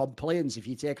people who complains if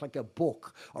you take, like, a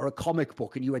book or a comic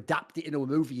book and you adapt it into a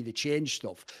movie and you change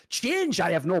stuff. Change,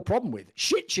 I have no problem with.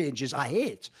 Shit changes, I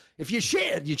hate. If you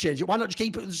shit and you change it, why not just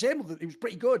keep it the same? It was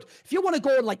pretty good. If you want to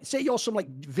go and, like, say you're some, like,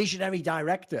 visionary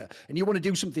director and you want to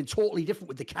do something totally different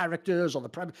with the characters or the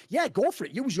premise, yeah, go for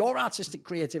it. Use your artistic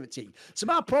creativity. So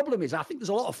my problem is, I think there's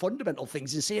a lot of fundamental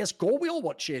things in CSGO we all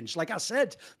want changed. Like I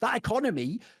said, that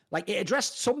economy, like, it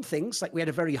addressed some things, like we had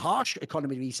a very harsh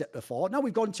economy reset before. Now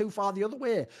we've gone too far the other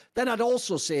way. Then I'd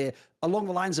also say, along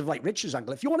the lines of, like, Richard's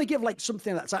angle, if you want to give, like,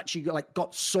 something that's actually, like,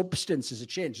 got substance as a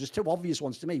change, there's two obvious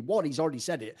ones to me. One, he's already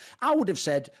said it. I would have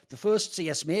said the first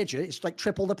CS major is like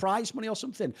triple the prize money or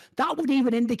something. That would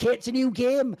even indicate it's a new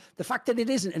game. The fact that it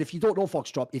isn't, and if you don't know,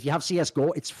 Foxtrot, if you have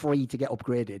CSGO, it's free to get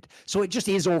upgraded. So it just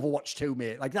is Overwatch 2,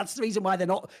 mate. Like, that's the reason why they're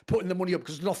not putting the money up,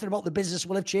 because nothing about the business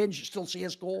will have changed. It's still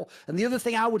CSGO. And the other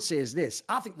thing I would say is this: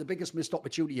 I think the biggest missed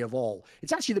opportunity of all,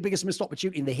 it's actually the biggest missed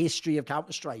opportunity in the history of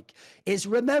Counter-Strike, is,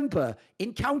 remember,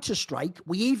 in Counter-Strike,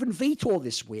 we even veto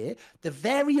this way, the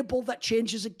variable that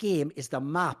changes a game is the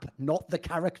map, not the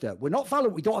character. We're not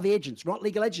Valorant, we don't have agents. We're not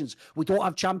League of Legends, we don't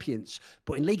have champions.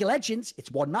 But in League of Legends,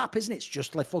 it's one map, isn't it? It's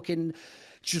just like fucking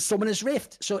just Summoner's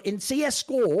Rift. So in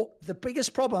CSGO, the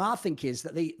biggest problem, I think, is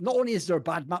that not only is there a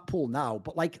bad map pool now,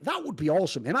 but, like, that would be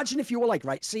awesome. Imagine if you were like,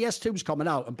 right, CS2's coming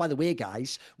out, and by the way,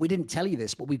 guys, we didn't tell you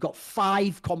this, but we've got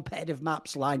 5 competitive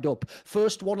maps lined up.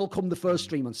 First one will come the first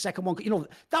 3 months, second one, you know,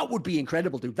 that would be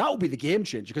incredible, dude. That would be the game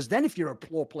changer, because then if you're a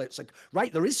pro player, it's like,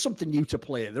 right, there is something new to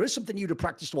play. There is something new to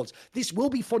practice towards. This will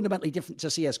be fundamentally different to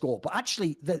CSGO. But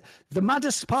actually, the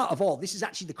maddest part of all, this is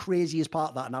actually the craziest part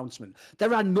of that announcement.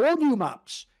 There are no new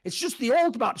maps. It's just the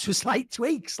old maps with slight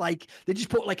tweaks. Like, they just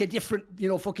put, like, a different, you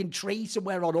know, fucking tree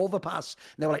somewhere on Overpass.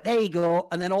 And they were like, there you go.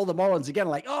 And then all the morons again are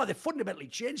like, oh, they fundamentally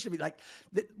changed it. Like,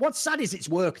 what's sad is it's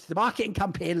worked. The marketing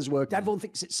campaign has worked. Everyone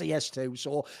thinks it's CS2.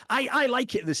 So I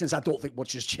like it in the sense I don't think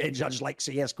much has changed. I just like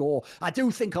CSGO. I do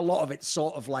think a lot of it's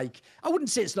sort of like, I wouldn't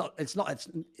say it's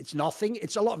nothing.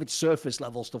 It's a lot of it's surface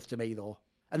level stuff to me, though.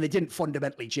 And they didn't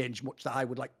fundamentally change much that I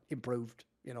would like improved.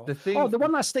 You know, the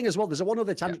one last thing as well. There's one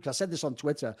other tangent. I said this on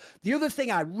Twitter. The other thing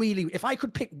if I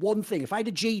could pick one thing, if I had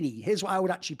a genie, here's what I would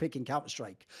actually pick in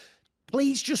Counter-Strike.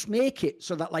 please just make it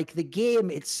so that like the game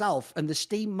itself and the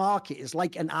Steam market is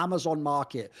like an Amazon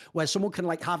market where someone can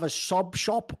like have a sub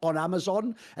shop on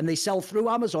Amazon and they sell through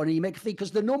Amazon and you make a fee.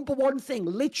 Because the number one thing,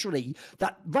 literally,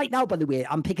 that right now, by the way,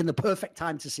 I'm picking the perfect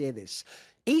time to say this.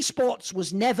 Esports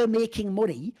was never making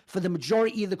money for the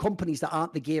majority of the companies that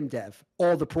aren't the game dev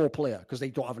or the pro player because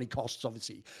they don't have any costs,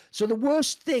 obviously. So the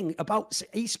worst thing about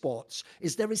esports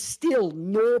is there is still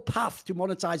no path to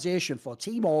monetization for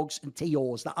team orgs and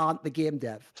TOs that aren't the game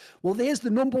dev. Well, there's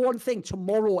the number one thing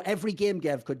tomorrow every game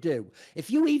dev could do. If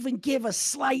you even give a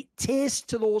slight taste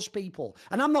to those people,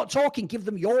 and I'm not talking give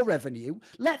them your revenue,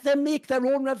 let them make their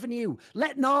own revenue.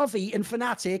 Let Na'Vi and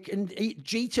Fnatic and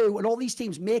G2 and all these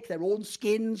teams make their own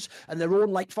skins and their own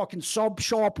like fucking sub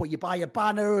shop where you buy a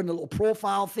banner and a little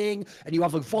profile thing and you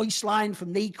have a voice line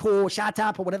from Nico, Shut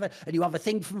Up or whatever, and you have a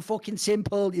thing from fucking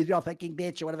Simple, you have fucking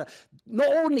bitch or whatever. Not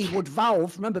only would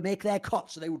Valve, remember, make their cut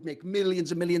so they would make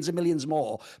millions and millions and millions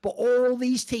more, but all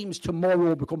these teams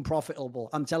tomorrow become profitable.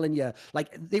 I'm telling you,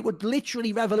 like they would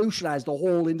literally revolutionize the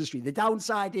whole industry. The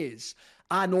downside is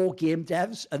I know game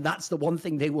devs, and that's the one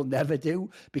thing they will never do,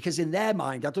 because in their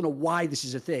mind, I don't know why this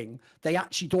is a thing, they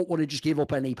actually don't want to just give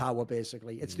up any power,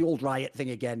 basically. It's the old Riot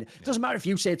thing again. It doesn't matter if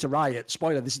you say to Riot,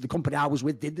 spoiler, this is the company I was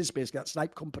with, did this, basically, that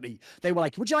Snipe company. They were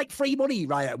like, would you like free money,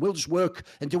 Riot? We'll just work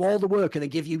and do all the work and then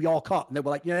give you your cut. And they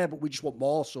were like, yeah, but we just want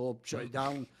more, so shut it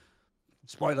down.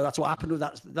 Spoiler, that's what happened with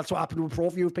that's what happened with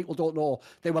ProView. If people don't know,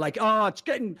 they were like, oh,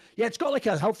 it's got like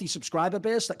a healthy subscriber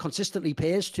base that consistently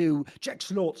pays to check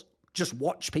notes. Just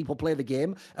watch people play the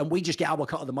game and we just get our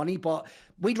cut of the money, but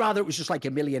we'd rather it was just like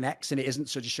 $1 million X and it isn't,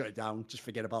 so just shut it down, just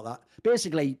forget about that.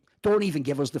 Basically, don't even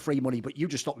give us the free money, but you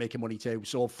just stop making money too.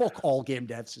 So fuck all game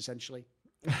devs, essentially.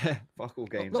 Fuck all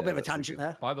game devs. A little bit of a tangent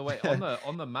there. By the way,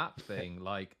 on the map thing,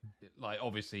 like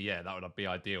obviously, yeah, that would be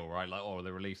ideal, right? Like, oh, they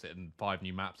release it in 5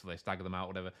 new maps, or they stagger them out,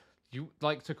 whatever. You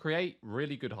like to create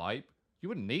really good hype. You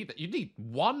wouldn't need that. You'd need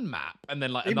one map, and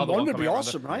then like even another one one would be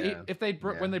awesome, right? Yeah. If they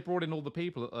when they brought in all the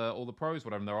people, all the pros,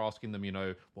 whatever, and they're asking them, you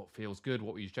know, what feels good,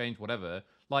 what will you change, whatever.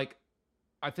 Like,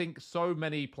 I think so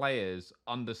many players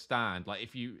understand. Like,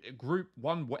 if you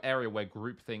one area where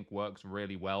groupthink works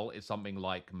really well is something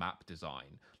like map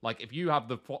design. Like, if you have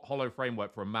the hollow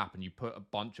framework for a map and you put a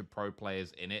bunch of pro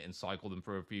players in it and cycle them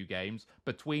through a few games,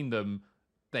 between them,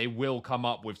 they will come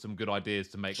up with some good ideas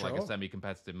to make like a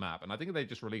semi-competitive map. And I think if they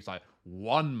just release like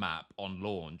one map on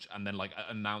launch and then like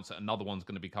announce that another one's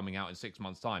going to be coming out in 6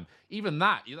 months' time, even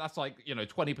that's like, you know,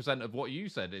 20% of what you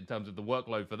said in terms of the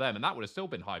workload for them. And that would have still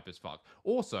been hype as fuck.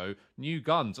 Also, new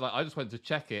guns. Like, I just went to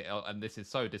check it, and this is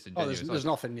so disingenuous. Oh, there's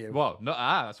nothing new. Well,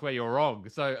 that's where you're wrong.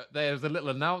 So there's a little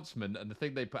announcement, and the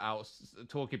thing they put out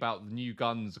talking about the new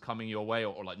guns coming your way,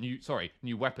 or like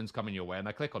new weapons coming your way, and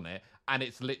I click on it, and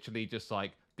it's literally just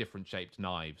like different shaped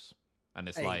knives, and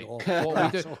it's like what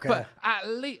we do. Okay. But at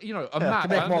least, you know, a map to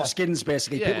make more skins,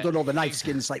 basically. Yeah. People don't know the knife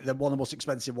skins, like the one of the most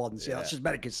expensive ones. Yeah, that's just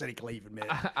medical cynical, even, mate.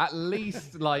 At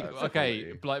least, like,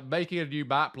 okay, like making a new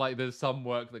map, like there's some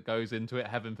work that goes into it,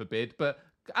 heaven forbid, but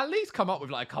at least come up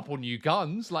with like a couple new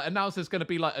guns. Like, announce there's going to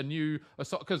be like a new,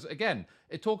 because again,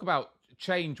 it talk about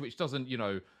change, which doesn't, you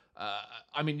know,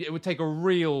 I mean, it would take a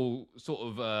real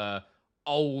sort of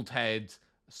old head,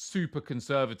 super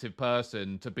conservative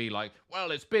person to be like,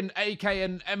 well, it's been AK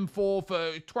and M4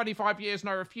 for 25 years and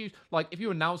I refuse. Like, if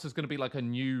you announce there's going to be like a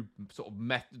new sort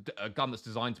of a gun that's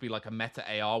designed to be like a meta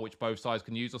AR which both sides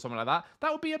can use or something like that,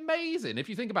 that would be amazing. If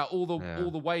you think about all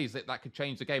the ways that could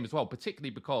change the game as well, particularly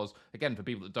because, again, for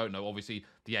people that don't know, obviously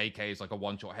the AK is like a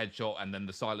one-shot headshot, and then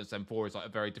the silenced M4 is like a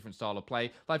very different style of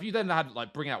play. Like, if you then had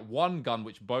like bring out one gun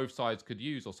which both sides could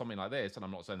use or something like this, and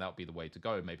I'm not saying that would be the way to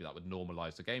go, maybe that would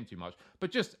normalize the game too much, but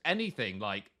just anything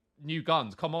like new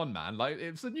guns, come on, man. Like,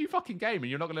 it's a new fucking game and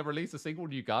you're not going to release a single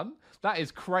new gun? That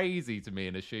is crazy to me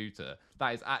in a shooter.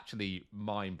 That is actually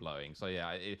mind-blowing. So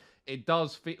yeah, it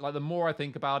does feel like, the more I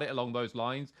think about it along those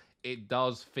lines, it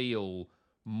does feel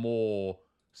more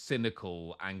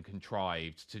cynical and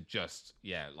contrived to just,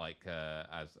 like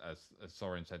as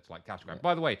Soren said, to like cash grab.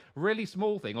 By the way, really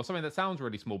small thing, or something that sounds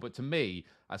really small, but to me,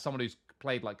 as someone who's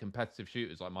played like competitive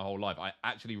shooters like my whole life, I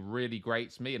actually really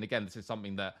grates me. And again, this is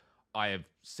something that I have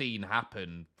seen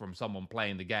happen from someone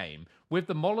playing the game. With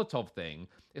the Molotov thing,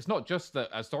 it's not just that,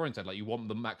 as Soren said, like you want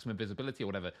the maximum visibility or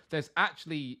whatever. There's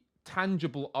actually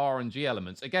tangible RNG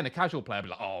elements. Again, a casual player will be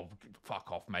like, oh,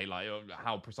 fuck off, mate. Like,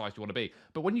 how precise do you want to be?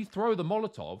 But when you throw the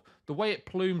Molotov, the way it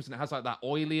plumes and it has like that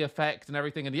oily effect and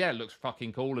everything, and yeah, it looks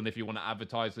fucking cool. And if you want to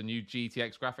advertise the new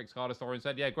GTX graphics card, as Soren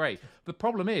said, yeah, great. The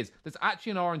problem is, there's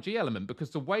actually an RNG element, because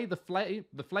the way the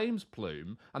flames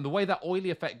plume and the way that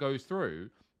oily effect goes through,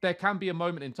 there can be a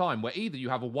moment in time where either you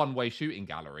have a one-way shooting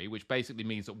gallery, which basically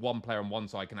means that one player on one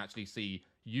side can actually see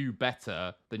you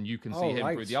better than you can see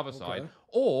him through the other side,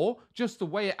 or just the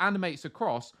way it animates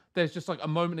across, there's just like a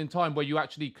moment in time where you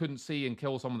actually couldn't see and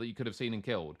kill someone that you could have seen and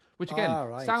killed, which again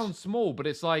sounds small, but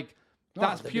it's like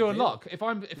that's pure luck. If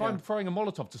I'm throwing a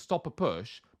Molotov to stop a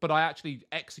push, but I actually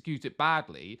execute it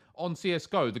badly, on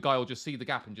CSGO, the guy will just see the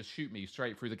gap and just shoot me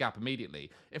straight through the gap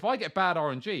immediately. If I get bad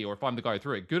RNG, or if I'm the guy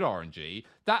through it, good RNG,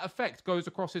 that effect goes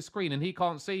across his screen and he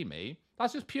can't see me.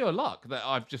 That's just pure luck that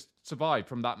I've just survived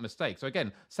from that mistake. So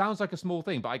again, sounds like a small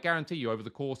thing, but I guarantee you over the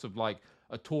course of like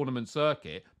a tournament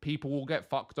circuit, people will get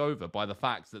fucked over by the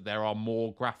fact that there are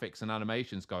more graphics and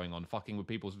animations going on, fucking with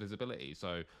people's visibility.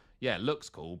 So yeah, it looks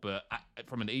cool, but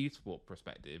from an esport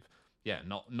perspective, yeah,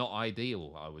 not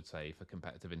ideal, I would say, for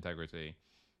competitive integrity.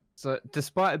 So,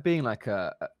 despite it being like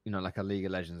a like a League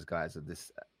of Legends guy, at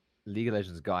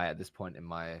this point in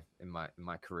my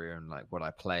career and like what I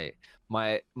play,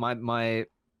 my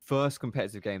first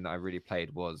competitive game that I really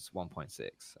played was 1.6.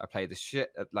 I played the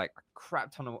shit at like a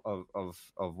crap ton of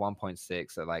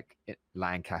 1.6 at like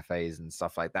LAN cafes and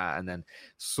stuff like that, and then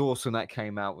Source when that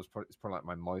came out was probably like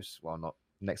my most, well, not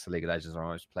next to League of Legends, I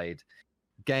almost played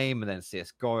game, and then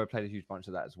CSGO, I played a huge bunch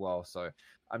of that as well. So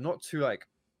I'm not too like,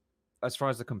 as far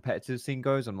as the competitive scene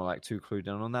goes, I'm not like too clued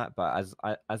in on that. But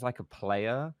as like a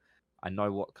player, I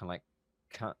know what kind of like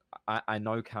I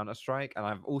know Counter-Strike, and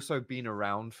I've also been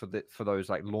around for those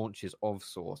like launches of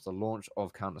Source, the launch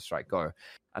of Counter-Strike Go,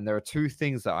 and there are two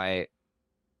things that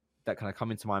kind of come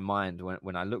into my mind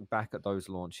when I look back at those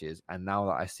launches, and now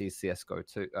that I see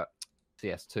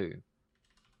CS2.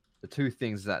 The two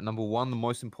things that, number one, the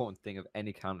most important thing of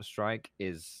any Counter-Strike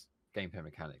is gameplay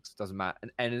mechanics. Doesn't matter.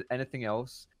 And anything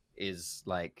else is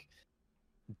like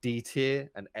D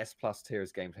tier, and S plus tier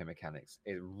is gameplay mechanics.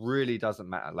 It really doesn't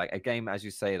matter. Like a game, as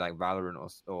you say, like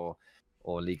Valorant or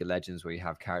League of Legends, where you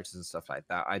have characters and stuff like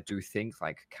that, I do think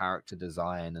like character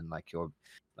design and like your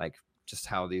like just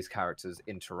how these characters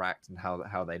interact and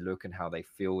how they look and how they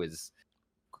feel is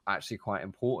actually quite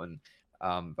important.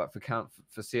 But for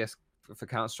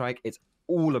Counter-Strike, it's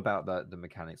all about the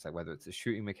mechanics, like whether it's the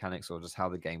shooting mechanics or just how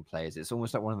the game plays. It's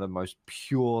almost like one of the most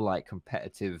pure, like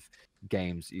competitive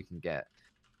games you can get,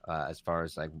 as far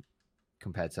as like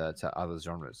compared to other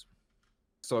genres.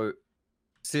 So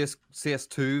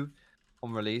CS2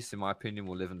 on release, in my opinion,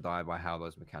 will live and die by how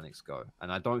those mechanics go.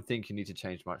 And I don't think you need to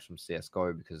change much from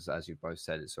CSGO because, as you both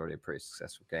said, it's already a pretty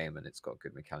successful game and it's got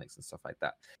good mechanics and stuff like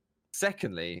that.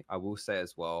 Secondly, I will say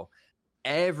as well,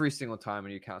 every single time a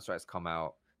new Counter-Strike's come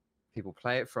out, people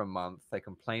play it for a month, they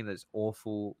complain that it's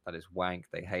awful, that it's wank,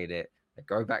 they hate it, they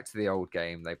go back to the old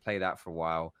game, they play that for a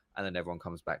while, and then everyone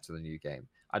comes back to the new game.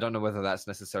 I don't know whether that's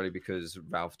necessarily because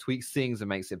Valve tweaks things and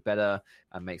makes it better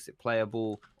and makes it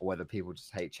playable, or whether people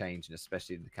just hate change, and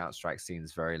especially the Counter-Strike scene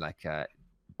is very like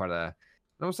quite a,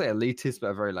 I don't say elitist, but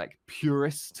a very like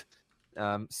purist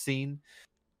scene.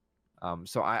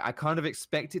 So I kind of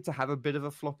expect it to have a bit of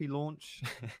a floppy launch,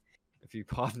 if you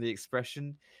pardon the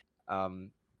expression.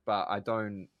 But I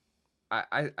don't.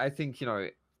 I think, you know,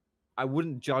 I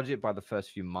wouldn't judge it by the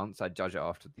first few months. I'd judge it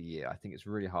after the year. I think it's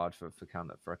really hard for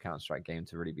a Counter-Strike game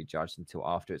to really be judged until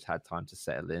after it's had time to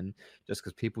settle in. Just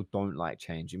because people don't like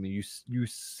change. I mean, you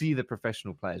see the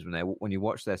professional players when you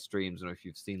watch their streams, or if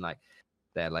you've seen like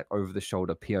their like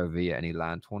over-the-shoulder POV at any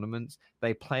LAN tournaments,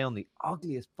 they play on the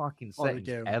ugliest fucking settings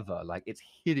ever. Like, it's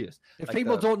hideous. If like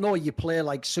people don't know, you play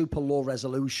like super low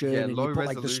resolution, and low you put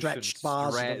like the stretched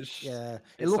bars. Yeah,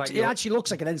 it actually looks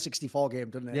like an N64 game,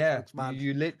 doesn't it? Yeah,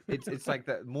 it's like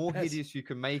the more hideous you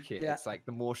can make it, it's like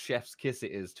the more chef's kiss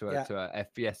it is to a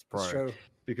FPS pro,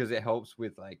 because it helps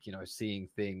with like, you know, seeing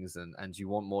things, and you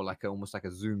want more like almost like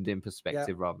a zoomed in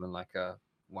perspective rather than like a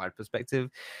wide perspective.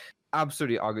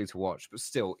 Absolutely ugly to watch, but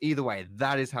still, either way,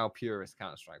 that is how purist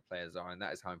Counter-Strike players are, and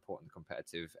that is how important the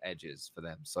competitive edge is for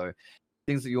them. So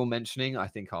things that you're mentioning, I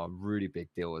think, are a really big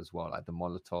deal as well. Like the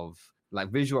Molotov, like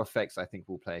visual effects, I think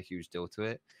will play a huge deal to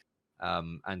it.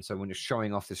 And so when you're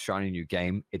showing off this shiny new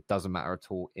game, it doesn't matter at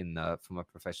all from a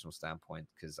professional standpoint,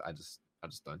 because I just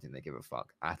don't think they give a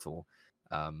fuck at all.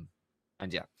 And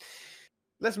yeah.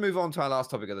 Let's move on to our last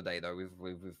topic of the day, though.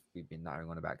 We've been narrowing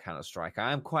on about Counter-Strike.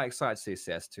 I am quite excited to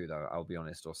see CS2, though, I'll be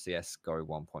honest, or CSGO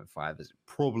 1.5, as it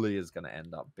probably is going to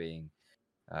end up being,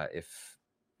 if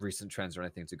recent trends are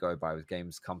anything to go by with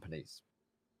games companies.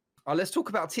 Let's talk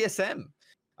about TSM.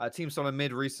 Team Solid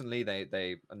Mid recently,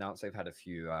 they announced they've had a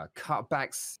few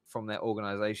cutbacks from their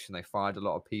organization. They fired a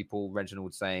lot of people.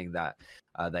 Reginald saying that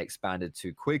they expanded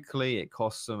too quickly, it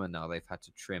cost them, and now they've had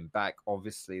to trim back.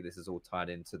 Obviously, this is all tied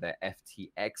into their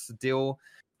FTX deal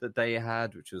that they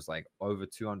had, which was like over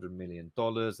 $200 million,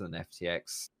 and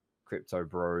FTX crypto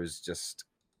bros just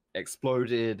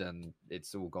exploded, and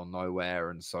it's all gone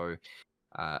nowhere. And so,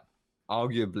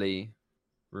 arguably,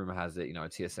 rumor has it,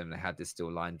 TSM, they had this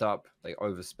still lined up. They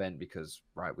overspent because,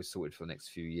 right, we're sorted for the next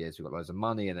few years. We've got loads of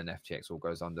money, and then FTX all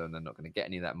goes under, and they're not going to get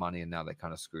any of that money. And now they're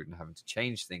kind of screwed and having to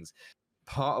change things.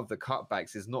 Part of the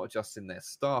cutbacks is not just in their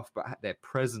staff, but their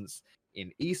presence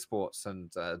in esports.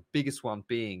 And biggest one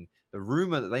being the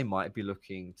rumor that they might be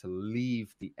looking to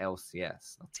leave the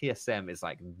LCS. Now, TSM is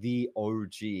like the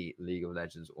OG League of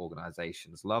Legends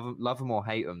organizations. Love them or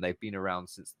hate them, they've been around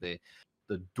since the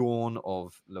dawn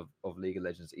of League of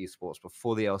Legends esports,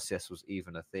 before the LCS was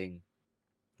even a thing.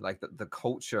 Like the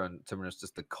culture, and to be honest,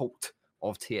 just the cult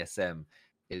of TSM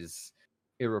is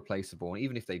irreplaceable. And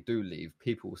even if they do leave,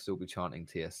 people will still be chanting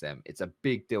TSM. It's a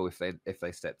big deal if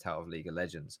they stepped out of League of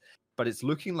Legends. But it's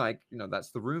looking like,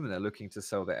 that's the rumor. They're looking to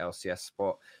sell their LCS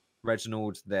spot.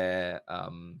 Reginald, the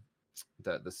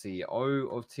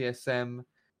CEO of TSM,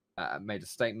 made a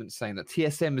statement saying that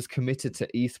TSM is committed to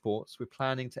esports. We're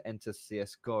planning to enter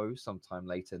CSGO sometime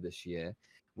later this year,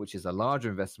 which is a larger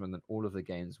investment than all of the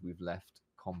games we've left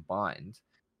combined.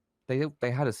 They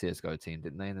had a CSGO team,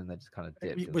 didn't they? And then they just kind of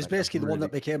dipped. It was basically the one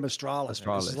that became Astralis.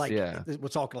 Astralis, this is like, yeah. We're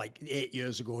talking like 8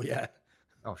 years ago, yeah.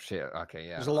 Oh shit! Okay,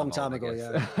 yeah. It was a long time ago,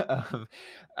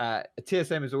 yeah.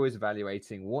 TSM is always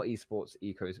evaluating what esports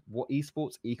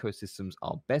ecosystems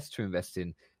are best to invest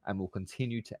in, and will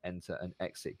continue to enter and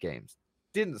exit games.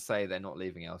 Didn't say they're not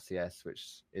leaving LCS,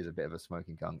 which is a bit of a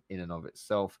smoking gun in and of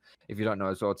itself. If you don't know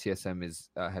as well, TSM is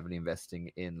heavily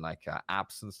investing in like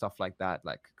apps and stuff like that,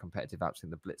 like competitive apps.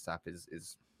 And the Blitz app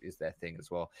is their thing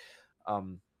as well.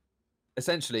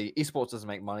 Essentially, esports doesn't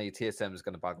make money. TSM is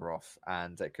going to bugger off,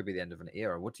 and it could be the end of an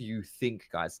era. What do you think,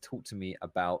 guys? Talk to me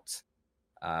about,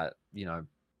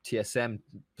 TSM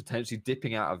potentially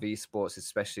dipping out of esports,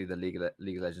 especially the League of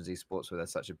Legends esports, where they're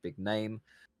such a big name.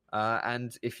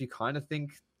 And if you kind of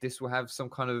think this will have some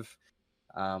kind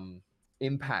of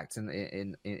impact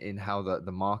in how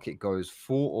the market goes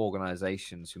for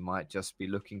organizations who might just be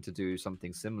looking to do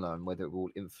something similar, and whether it will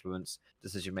influence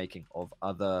decision making of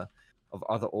other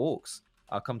orgs.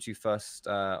 I'll come to you first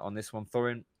on this one,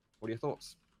 Thorin. What are your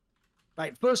thoughts?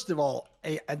 Right, first of all,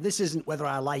 and this isn't whether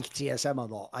I like TSM or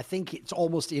not, I think it's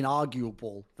almost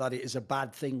inarguable that it is a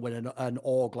bad thing when an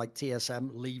org like TSM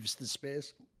leaves the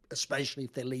space, especially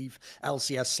if they leave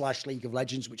LCS / League of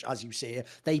Legends, which, as you say,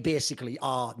 they basically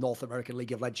are North American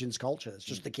League of Legends culture. It's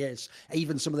just the case.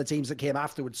 Even some of the teams that came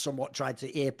afterwards somewhat tried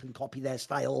to ape and copy their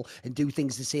style and do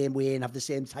things the same way and have the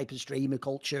same type of streamer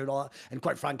culture. And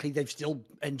quite frankly, they've still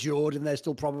endured, and they're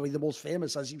still probably the most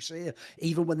famous, as you say.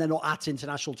 Even when they're not at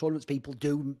international tournaments, people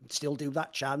still do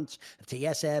that chant,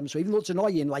 TSM. So even though it's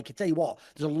annoying, like, I tell you what,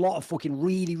 there's a lot of fucking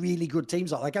really, really good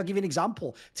teams. Like, I'll give you an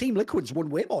example. Team Liquid's won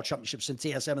way more championships than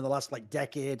TSM in the last like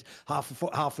decade,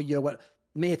 half a year.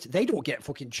 Mate, they don't get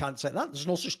fucking chants like that. There's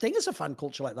no such thing as a fan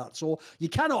culture like that. So you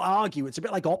cannot argue. It's a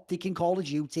bit like Optic in Call of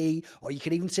Duty, or you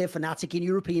can even say Fnatic in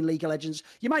European League of Legends.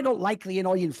 You might not like the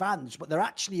annoying fans, but they're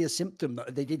actually a symptom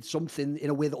that they did something in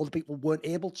a way that other people weren't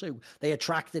able to. They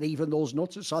attracted even those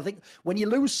nutters. So I think when you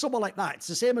lose someone like that, it's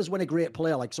the same as when a great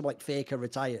player like someone like Faker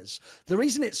retires. The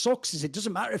reason it sucks is it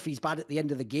doesn't matter if he's bad at the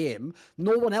end of the game.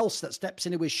 No one else that steps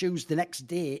into his shoes the next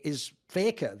day is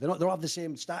Faker. They don't have the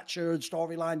same stature and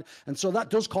storyline. And so that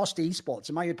does cost esports,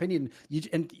 in my opinion.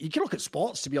 And you can look at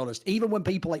sports, to be honest. Even when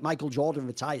people like Michael Jordan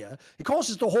retire, it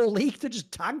causes the whole league to just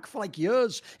tank for like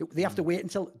years. They have to wait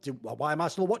until, why am I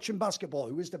still watching basketball?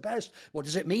 Who is the best? What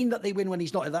does it mean that they win when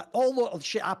he's not in that? All that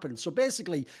shit happens. So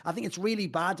basically, I think it's really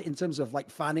bad in terms of like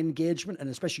fan engagement, and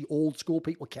especially old school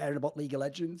people caring about League of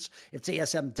Legends. If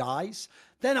TSM dies,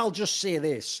 then I'll just say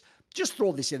this. Just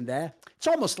throw this in there. It's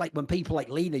almost like when people like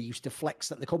Lena used to flex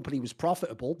that the company was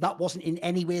profitable. That wasn't in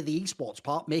any way the esports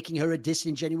part, making her a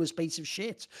disingenuous piece of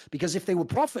shit. Because if they were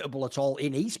profitable at all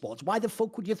in esports, why the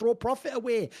fuck would you throw profit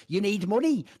away? You need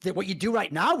money. What you do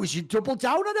right now is you double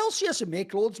down on LCS and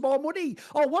make loads more money.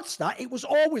 Oh, what's that? It was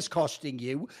always costing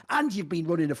you, and you've been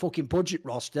running a fucking budget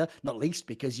roster, not least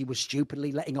because you were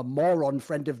stupidly letting a moron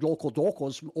friend of Local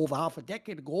Docos from over half a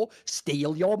decade ago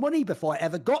steal your money before it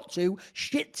ever got to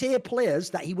shit tier players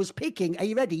that he was picking, are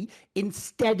you ready,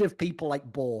 instead of people like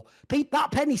Bo. That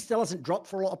penny still hasn't dropped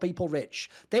for a lot of people, Rich.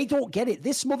 They don't get it.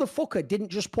 This motherfucker didn't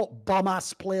just put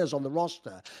bum-ass players on the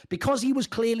roster because he was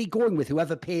clearly going with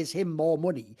whoever pays him more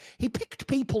money. He picked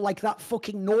people like that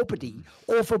fucking nobody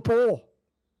over Bo.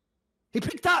 He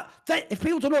picked that. If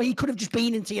people don't know, he could have just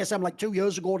been in TSM like 2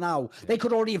 years ago now. Yeah. They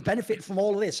could already have benefited from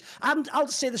all of this. And I'll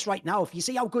say this right now. If you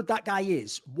see how good that guy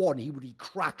is, one, he would be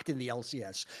cracked in the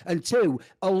LCS. And two,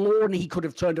 alone, he could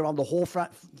have turned around the whole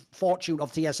fortune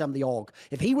of TSM, the org.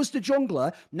 If he was the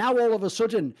jungler, now all of a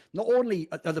sudden, not only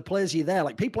are the players here there,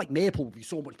 like people like Maple would be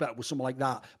so much better with someone like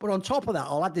that. But on top of that,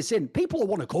 I'll add this in. People will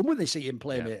want to come when they see him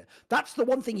play, mate. That's the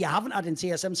one thing you haven't had in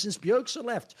TSM since Bjergsen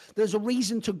left. There's a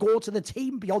reason to go to the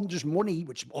team beyond just money,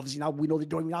 which obviously now we know they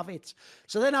don't even have it.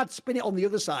 So then I'd spin it on the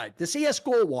other side. The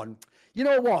CSGO one, you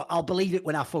know what? I'll believe it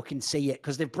when I fucking see it,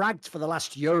 because they've bragged for the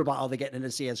last year about how they're getting into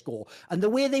CSGO. And the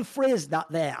way they phrased that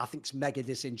there, I think is mega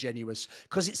disingenuous,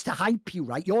 because it's to hype you,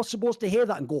 right? You're supposed to hear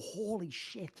that and go, holy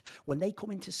shit, when they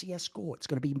come into CSGO, it's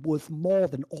going to be worth more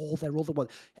than all their other ones.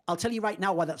 I'll tell you right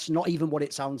now why that's not even what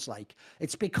it sounds like.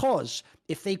 It's because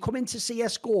if they come into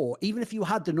CSGO, even if you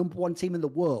had the #1 team in the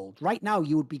world, right now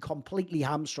you would be completely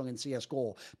hamstrung in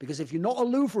CSGO. Because if you're not a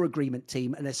Louvre agreement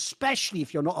team, and especially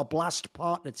if you're not a Blast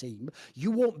partner team,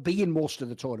 you won't be in most of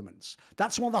the tournaments.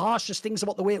 That's one of the harshest things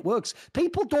about the way it works.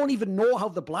 People don't even know how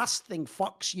the Blast thing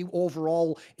fucks you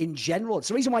overall in general. It's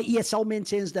the reason why ESL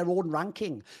maintains their own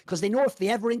ranking, because they know if they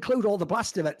ever include all the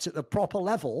Blast events at the proper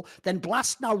level, then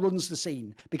Blast now runs the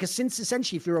scene. Because since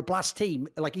essentially if you're a Blast team,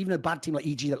 like even a bad team like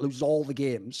EG that loses all the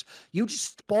games, you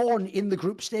just spawn in the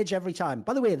group stage every time.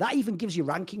 By the way, that even gives you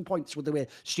ranking points with the way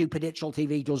stupid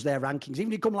HLTV does their rankings. Even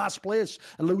if you come last place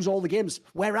and lose all the games.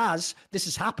 Whereas this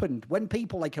has happened when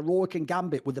people like Heroic and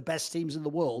Gambit were the best teams in the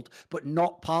world, but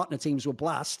not partner teams with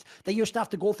Blast, they used to have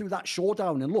to go through that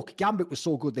showdown. And look, Gambit was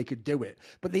so good they could do it.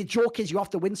 But the joke is you have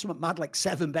to win something mad like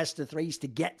 7 best of 3s to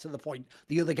get to the point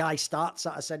the other guy starts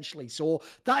at, essentially. So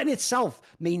that in itself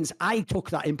means I took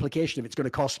that implication of it's going to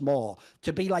cost more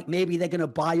to be like, maybe they're going to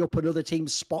buy up another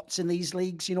team's spots in these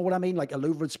leagues. You know what I mean? Like a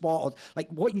Louvre spot. Or like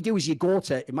what you do is you go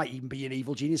to, it might even be an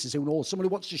Evil Geniuses, who knows, someone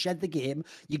who wants to shed the game.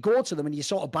 You go to them and you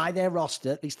sort of buy their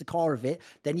roster, at least the core of it.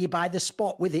 Then you buy the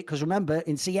spot with it. Because remember,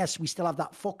 in CS, we still have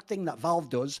that fuck thing that Valve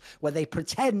does where they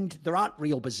pretend there aren't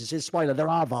real businesses. Spoiler, there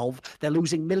are Valve. They're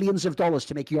losing millions of dollars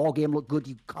to make your game look good,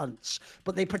 you cunts.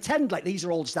 But they pretend like these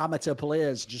are all just amateur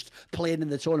players just playing in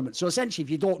the tournament. So essentially, if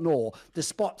you don't know, the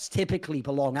spots typically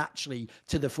belong actually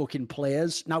to the fucking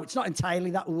players. Now, it's not entirely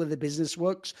that way the business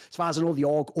works. As far as I know, the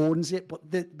org owns it. But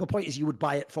the point is you would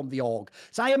buy it from the org.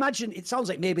 So I imagine it sounds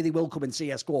like maybe they will come in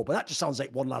CSGO, but that just sounds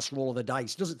like one last roll of the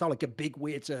dice. It doesn't sound like a big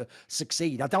way to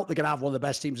succeed. I doubt they're going to have one of the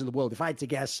best teams in the world. If I had to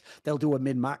guess, they'll do a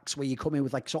min-max where you come in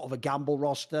with like sort of a gamble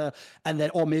roster, and then,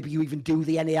 or maybe you even do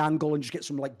the NA angle and just get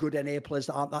some like good NA players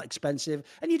that aren't that expensive,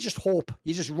 and you just hope,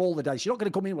 you just roll the dice. You're not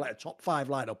going to come in with like a top 5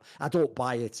 lineup. I don't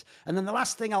buy it. And then the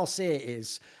last thing I'll say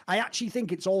is, I actually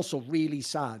think it's also really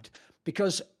sad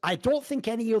because I don't think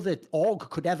any other org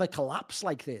could ever collapse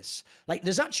like this. Like,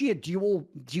 there's actually a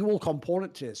dual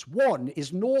component to this. One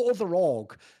is no other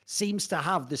org seems to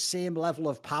have the same level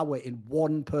of power in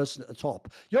one person at the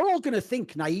top. You're all going to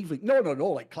think naively, no,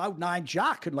 like Cloud9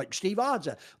 Jack and like Steve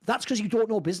Arder. That's because you don't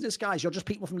know business, guys. You're just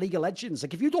people from League of Legends.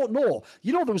 Like, if you don't know,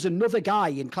 there was another guy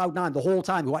in Cloud9 the whole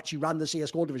time who actually ran the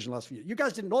CSGO division last few years. You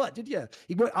guys didn't know that, did you?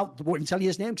 He worked out, I won't even tell you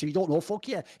his name because you don't know, fuck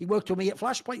yeah. He worked with me at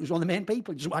Flashpoint. He was one of the main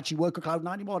people. He doesn't actually work at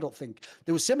Cloud9 anymore, I don't think.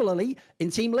 There was similarly in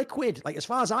Team Liquid. Like, as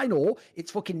far as I know,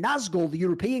 it's fucking Nazgul, the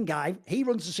European guy. He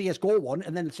runs the CSGO one,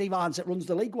 and then Steve Arnsett runs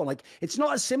the League one. Like, it's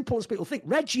not as simple as people think.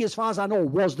 Reggie, as far as I know,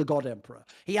 was the God Emperor.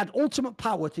 He had ultimate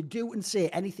power to do and say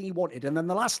anything he wanted. And then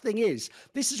the last thing is,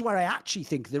 this is where I actually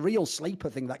think the real sleeper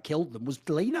thing that killed them was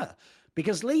Lena.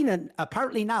 Because Lena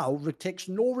apparently now takes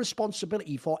no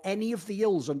responsibility for any of the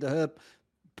ills under her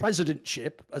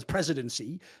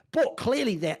presidency, but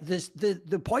clearly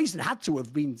the poison had to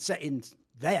have been set in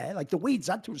there. Like, the weeds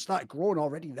had to have started growing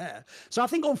already there. So I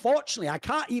think, unfortunately, I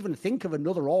can't even think of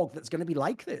another org that's going to be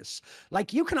like this.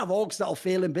 Like, you can have orgs that'll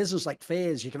fail in business like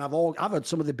FaZe. You can have I've heard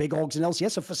some of the big orgs in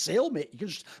LCS are for sale, mate. You can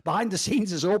just, behind the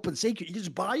scenes as an open secret, you can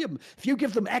just buy them. If you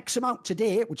give them X amount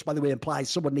today, which by the way implies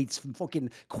someone needs some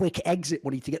fucking quick exit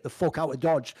money to get the fuck out of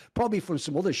Dodge, probably from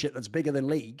some other shit that's bigger than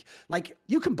League. Like,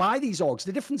 you can buy these orgs.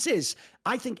 The difference is,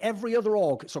 I think every other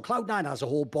org, so Cloud9 has a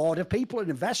whole board of people and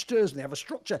investors, and they have a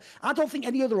structure. I don't think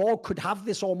any other org could have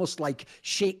this almost like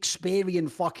Shakespearean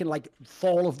fucking like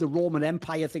fall of the Roman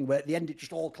Empire thing where at the end it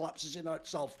just all collapses in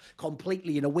itself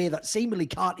completely in a way that seemingly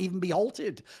can't even be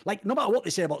halted. Like, no matter what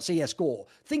they say about CSGO,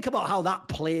 think about how that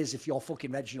plays if you're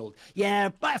fucking Reginald.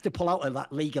 Yeah, I have to pull out of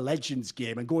that League of Legends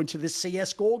game and go into this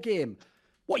CSGO game.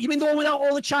 What, you mean the one without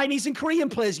all the Chinese and Korean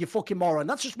players, you fucking moron?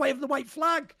 That's just waving the white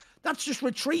flag. That's just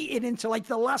retreating into like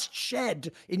the last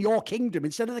shed in your kingdom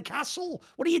instead of the castle.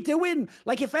 What are you doing?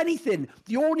 Like, if anything,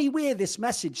 the only way this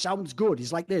message sounds good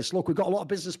is like this. Look, we've got a lot of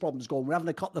business problems going. We're having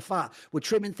to cut the fat. We're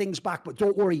trimming things back, but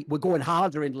don't worry, we're going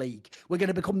harder in league. We're going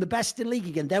to become the best in league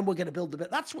again. Then we're going to build a bit.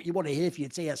 That's what you want to hear for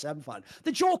your TSM fan.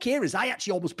 The joke here is I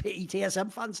actually almost pity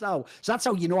TSM fans now. So that's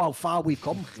how you know how far we've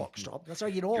come, Foxtrot. That's how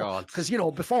you know. Because, you know,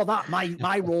 before that,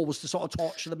 my role was to sort of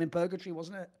torture them in purgatory,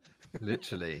 wasn't it?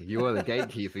 Literally, you are the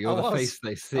gatekeeper. You're the face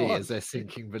they see as they're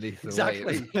sinking beneath the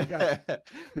weight.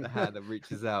 The hand that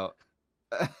reaches out.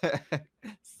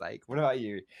 Psych. What about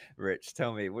you, Rich?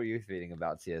 Tell me, what are you feeling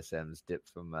about TSM's dip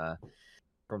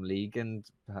from League and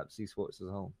perhaps esports as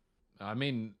a whole? I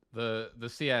mean, the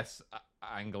CS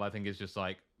angle, I think, is just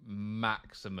like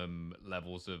maximum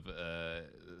levels of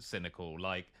cynical.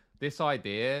 Like, this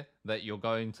idea that you're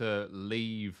going to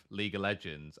leave League of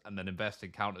Legends and then invest in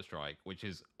Counter-Strike, which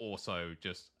is also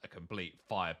just a complete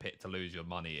fire pit to lose your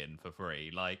money in for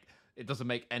free. Like, it doesn't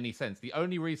make any sense. The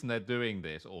only reason they're doing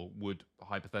this, or would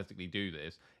hypothetically do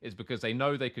this, is because they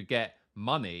know they could get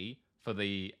money for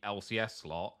the LCS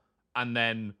slot, and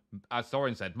then, as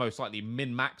Soren said, most likely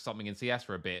min-max something in CS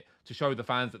for a bit to show the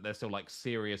fans that they're still, like,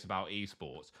 serious about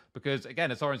esports. Because, again,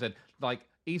 as Soren said, like,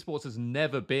 esports has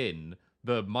never been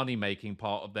the money-making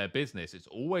part of their business. It's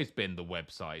always been the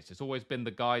websites. It's always been the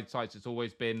guide sites. It's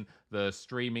always been the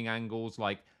streaming angles.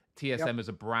 Like, TSM as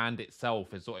a brand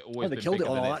itself has always been killed bigger it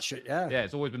on than all that shit, yeah. Yeah,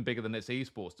 it's always been bigger than its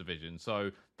esports division.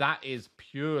 So that is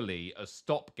purely a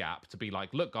stopgap to be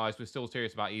like, look, guys, we're still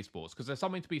serious about esports. Because there's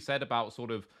something to be said about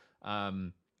sort of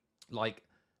like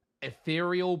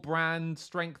ethereal brand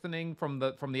strengthening from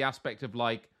the aspect of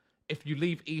like, if you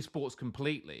leave esports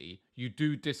completely, you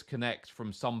do disconnect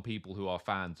from some people who are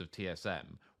fans of TSM.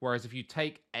 Whereas if you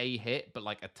take a hit, but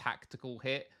like a tactical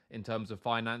hit in terms of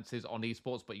finances on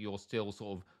esports, but you're still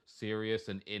sort of serious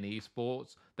and in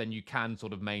esports, then you can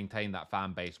sort of maintain that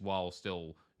fan base while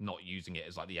still not using it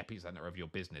as like the epicenter of your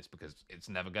business, because it's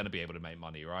never going to be able to make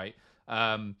money, right?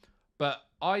 But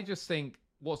I just think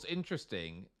what's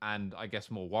interesting and I guess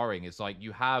more worrying is like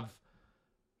you have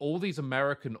all these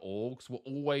American orgs were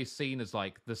always seen as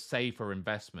like the safer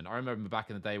investment. I remember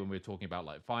back in the day when we were talking about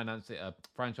like financing,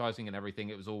 franchising and everything,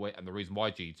 it was always, and the reason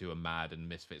why G2 and Mad and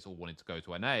Misfits all wanted to go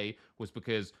to NA was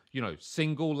because, you know,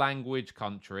 single language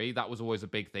country, that was always a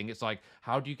big thing. It's like,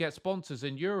 how do you get sponsors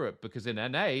in Europe? Because in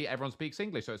NA, everyone speaks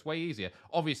English, so it's way easier.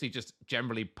 Obviously, just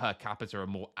generally per capita, a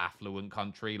more affluent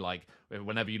country. Like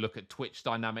whenever you look at Twitch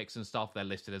dynamics and stuff, they're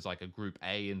listed as like a group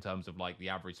A in terms of like the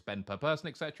average spend per person,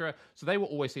 etc. So they were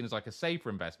always seen as like a safer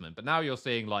investment. But now you're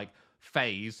seeing like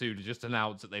FaZe, who just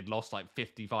announced that they'd lost like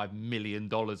 $55 million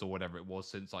or whatever it was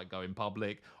since like going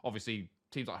public. Obviously,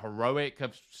 teams like Heroic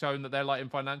have shown that they're like in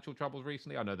financial troubles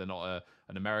recently. I know they're not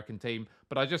an American team,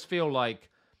 but I just feel like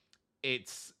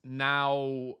it's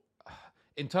now,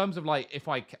 in terms of like if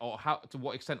I, or how, to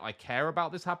what extent I care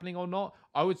about this happening or not,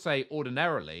 I would say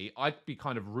ordinarily I'd be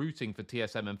kind of rooting for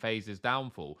TSM and FaZe's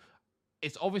downfall.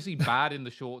 It's obviously bad in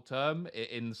the short term,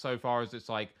 in so far as it's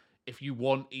like, if you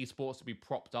want esports to be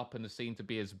propped up and the scene to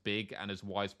be as big and as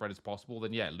widespread as possible,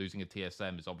 then yeah, losing a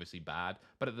TSM is obviously bad.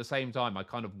 But at the same time, I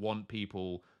kind of want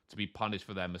people to be punished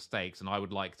for their mistakes, and I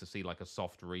would like to see like a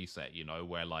soft reset, you know,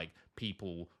 where like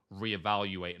people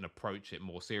reevaluate and approach it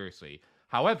more seriously.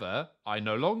 However, I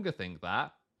no longer think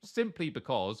that, simply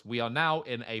because we are now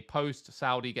in a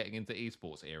post-Saudi getting into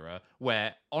esports era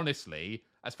where, honestly,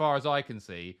 as far as I can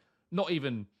see, not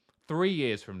even 3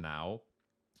 years from now,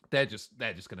 they're just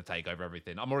going to take over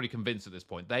everything. I'm already convinced at this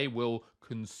point. They will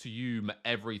consume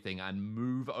everything and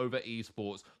move over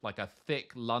esports like a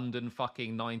thick London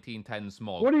fucking 1910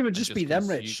 smog. Won't even just be them,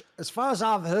 Rich. As far as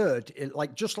I've heard,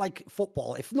 like just like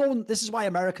football, if no one, this is why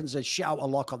Americans are shit out a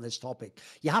lock on this topic.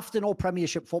 You have to know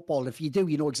Premiership football. If you do,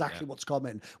 you know exactly what's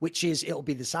coming, which is it'll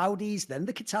be the Saudis, then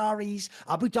the Qataris,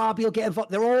 Abu Dhabi will get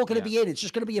involved. They're all going to be in. It's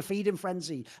just going to be a feeding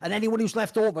frenzy. And anyone who's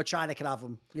left over, China can have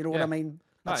them. You know what I mean?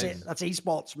 That's it. That's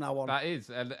esports from now on. That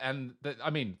is, I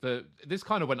mean, this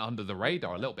kind of went under the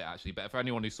radar a little bit actually. But for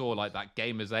anyone who saw like that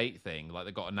Gamers 8 thing, like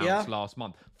they got announced last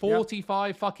month,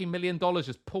 $45 fucking million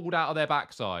just pulled out of their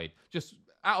backside, just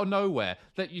out of nowhere.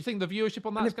 That you think the viewership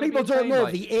on that? If people don't know,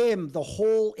 the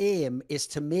whole aim is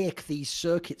to make these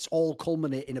circuits all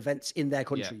culminate in events in their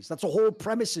countries. That's the whole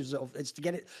premise of it's to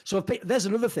get it. So if, there's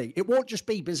another thing. It won't just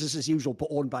be business as usual, but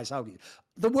owned by Saudis.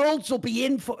 the Worlds will be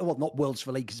in for, well, not Worlds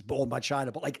for League because it's owned by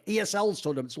China, but like ESL's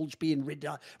tournaments will just be in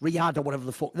Riyadh or whatever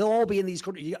the fuck. They'll all be in these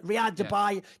countries. Riyadh,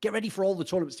 Dubai, get ready for all the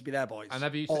tournaments to be there, boys. And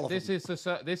have you? This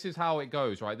is how it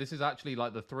goes, right? This is actually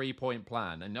like the 3-point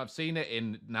plan, and I've seen it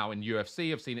in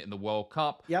UFC. I've seen it in the World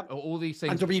Cup. Yep. All these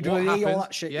things. And WWE, all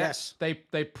that shit. Yes. They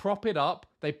prop it up.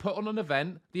 They put on an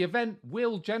event. The event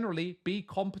will generally be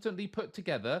competently put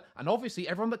together. And obviously,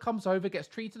 everyone that comes over gets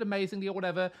treated amazingly or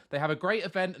whatever. They have a great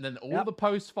event. And then all the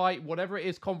post-fight, whatever it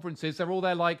is, conferences, they're all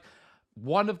there like,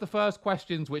 one of the first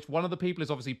questions, which one of the people is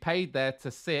obviously paid there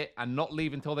to sit and not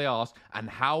leave until they ask, and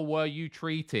how were you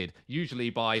treated? Usually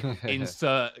by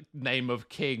insert name of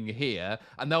king here.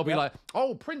 And they'll be like,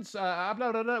 oh, Prince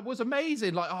was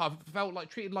amazing. Like, oh, I felt like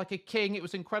treated like a king. It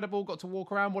was incredible. Got to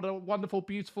walk around. What a wonderful,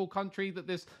 beautiful country that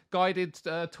this guided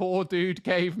tour dude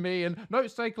gave me. And no,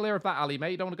 stay clear of that alley,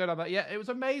 mate. You don't want to go down that. Yeah, it was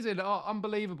amazing. Oh,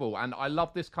 unbelievable. And I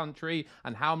love this country.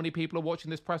 And how many people are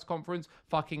watching this press conference?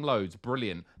 Fucking loads.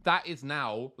 Brilliant. That is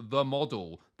now the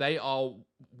model. They are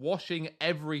washing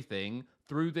everything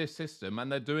through this system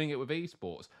and they're doing it with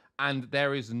esports. And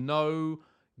there is no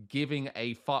giving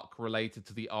a fuck related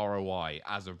to the ROI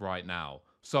as of right now.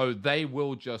 So they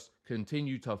will just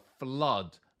continue to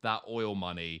flood that oil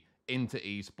money into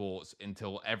esports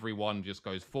until everyone just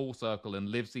goes full circle and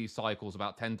lives these cycles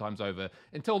about 10 times over,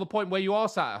 until the point where you are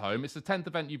sat at home, it's the 10th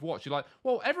event you've watched, you're like,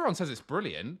 well, everyone says it's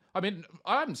brilliant. I mean,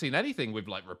 I haven't seen anything with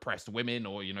like repressed women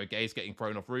or, you know, gays getting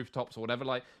thrown off rooftops or whatever.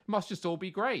 Like, it must just all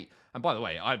be great. And by the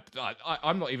way,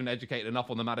 I'm not even educated enough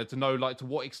on the matter to know like to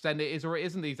what extent it is or it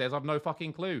isn't these days. I've no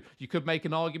fucking clue. You could make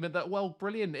an argument that, well,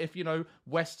 brilliant, if, you know,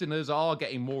 Westerners are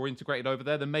getting more integrated over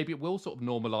there, then maybe it will sort of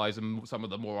normalize and some of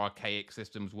the more archaic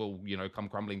systems will, you know, come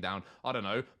crumbling down. I don't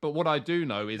know. But what I do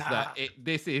know is that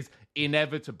this is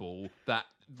inevitable, that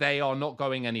they are not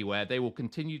going anywhere. They will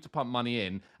continue to pump money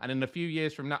in. And in a few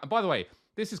years from now, and by the way,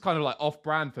 this is kind of like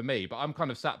off-brand for me, but I'm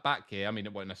kind of sat back here. I mean,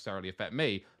 it won't necessarily affect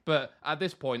me, but at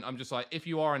this point, I'm just like, if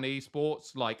you are in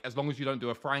esports, like, as long as you don't do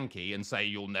a Frankie and say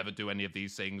you'll never do any of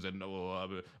these things and,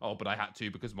 oh, but I had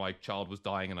to because my child was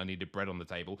dying and I needed bread on the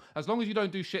table. As long as you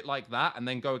don't do shit like that and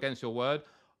then go against your word,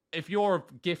 if you're a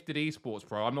gifted esports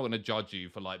pro, I'm not going to judge you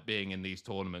for, like, being in these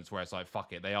tournaments where it's like,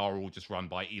 fuck it, they are all just run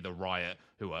by either Riot,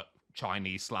 who are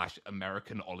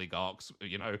Chinese/American oligarchs,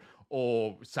 you know,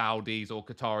 or Saudis or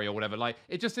Qatari or whatever. Like,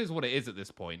 it just is what it is at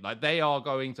this point. Like, they are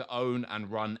going to own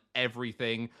and run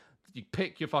everything. You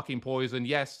pick your fucking poison.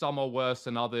 Yes, some are worse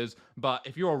than others, but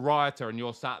if you're a rioter and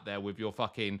you're sat there with your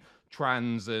fucking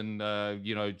trans and,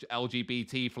 you know,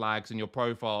 LGBT flags in your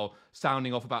profile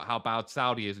sounding off about how bad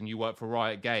Saudi is and you work for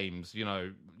Riot Games, you know,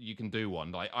 you can do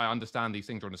one. Like, I understand these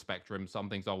things are on a spectrum. Some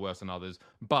things are worse than others,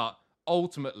 but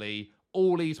ultimately,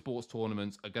 all esports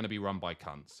tournaments are going to be run by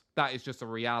cunts. That is just a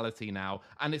reality now.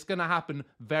 And it's going to happen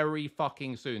very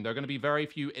fucking soon. There are going to be very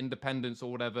few independents or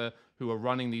whatever who are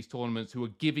running these tournaments who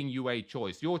are giving you a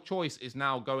choice. Your choice is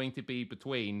now going to be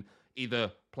between either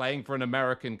playing for an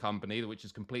American company, which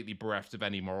is completely bereft of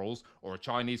any morals, or a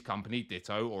Chinese company,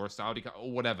 ditto, or a Saudi or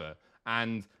whatever.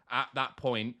 And at that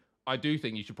point, I do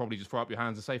think you should probably just throw up your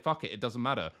hands and say, fuck it, it doesn't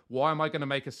matter. Why am I going to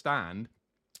make a stand,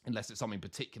 unless it's something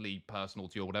particularly personal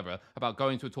to you or whatever, about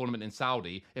going to a tournament in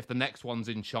Saudi if the next one's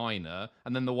in China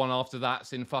and then the one after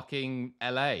that's in fucking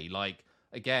LA? Like,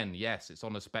 again, yes, it's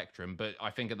on a spectrum, but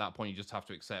I think at that point you just have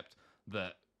to accept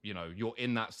that, you know, you're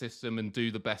in that system and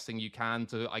do the best thing you can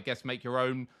to, I guess, make your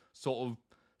own sort of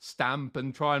stamp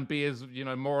and try and be as, you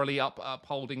know, morally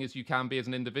upholding as you can be as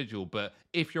an individual. But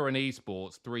if you're in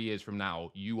esports 3 years from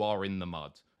now, you are in the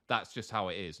mud. That's just how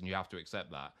it is, and you have to accept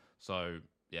that. So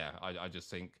yeah, I just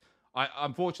think,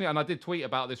 unfortunately, and I did tweet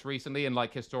about this recently, and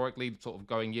like historically, sort of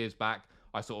going years back,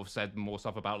 I sort of said more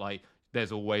stuff about like,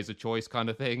 there's always a choice kind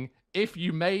of thing. If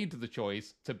you made the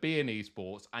choice to be in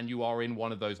esports and you are in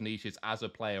one of those niches as a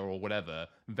player or whatever,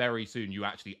 very soon you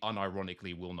actually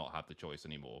unironically will not have the choice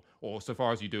anymore. Or so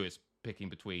far as you do, it's picking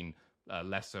between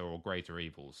lesser or greater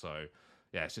evils. So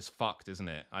yeah, it's just fucked, isn't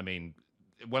it? I mean,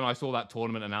 when I saw that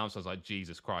tournament announced, I was like,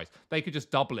 Jesus Christ. They could just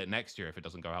double it next year if it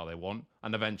doesn't go how they want.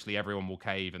 And eventually everyone will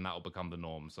cave and that will become the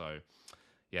norm. So,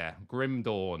 yeah, grim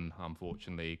dawn,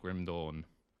 unfortunately. Grim dawn.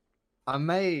 I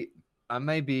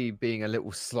may be being a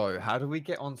little slow. How do we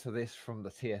get onto this from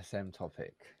the TSM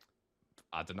topic?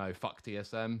 I don't know. Fuck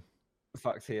TSM.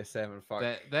 Fuck TSM and fuck.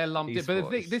 They're lumped in.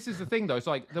 But this is the thing, though. It's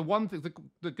like the one thing,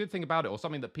 the good thing about it, or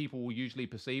something that people will usually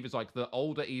perceive, is like the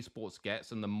older esports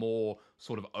gets and the more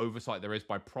sort of oversight there is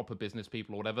by proper business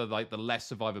people or whatever, like the less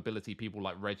survivability people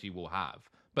like Reggie will have.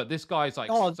 But this guy's like,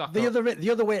 Oh, sucker. the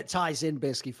other way it ties in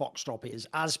basically Foxtrot is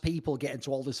as people get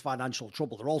into all this financial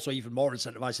trouble, they're also even more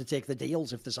incentivized to take the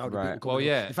deals if there's Saudi Right. people coming Well, in.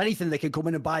 yeah. If anything, they can come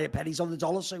in and buy at pennies on the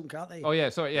dollar soon, can't they? Oh yeah,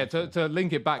 sorry, yeah. To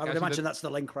link it back, I would actually, imagine that's the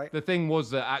link, right? the thing was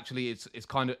that actually it's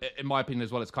kind of, in my opinion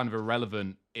as well, it's kind of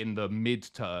irrelevant in the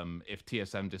midterm if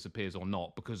TSM disappears or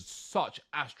not, because such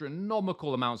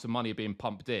astronomical amounts of money are being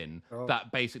pumped in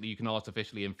that basically you can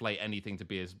artificially inflate anything to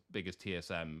be as big as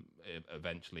TSM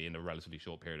eventually in a relatively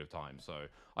short period of time. So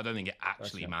I don't think it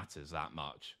actually matters that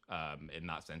much in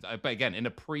that sense. But again, in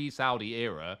a pre-Saudi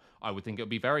era, I would think it would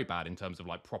be very bad in terms of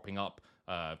like propping up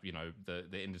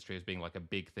the industry as being like a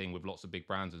big thing with lots of big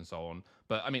brands and so on.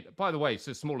 But I mean, by the way, it's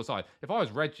a small aside. If I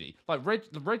was Reggie, like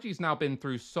Reggie's now been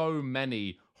through so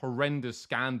many horrendous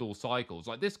scandal cycles.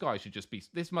 Like this guy should just be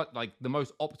this much, like the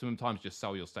most optimum time to just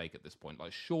sell your stake at this point.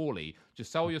 Like surely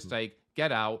just sell your stake,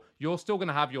 get out. You're still going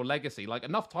to have your legacy. Like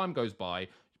enough time goes by,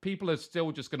 people are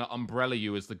still just going to umbrella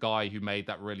you as the guy who made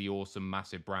that really awesome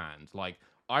massive brand. Like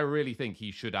I really think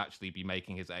he should actually be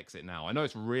making his exit now. I know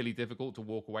it's really difficult to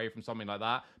walk away from something like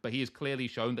that, but he has clearly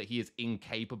shown that he is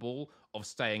incapable of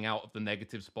staying out of the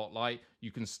negative spotlight. You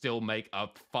can still make a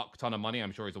fuck ton of money.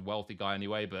 I'm sure he's a wealthy guy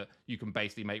anyway, but you can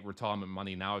basically make retirement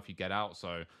money now if you get out.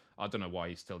 So I don't know why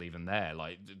he's still even there.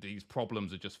 Like these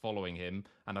problems are just following him,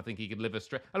 and I think he could live a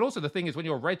straight. And also the thing is, when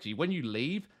you're Reggie, when you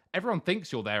leave, everyone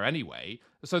thinks you're there anyway.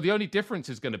 So the only difference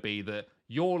is going to be that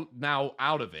you're now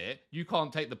out of it. You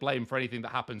can't take the blame for anything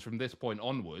that happens from this point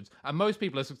onwards. And most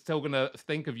people are still going to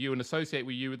think of you and associate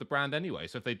with you with the brand anyway.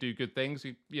 So if they do good things,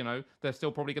 you know, they're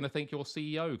still probably going to think you're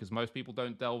CEO because most people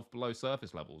don't delve below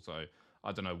surface level. So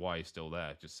I don't know why he's still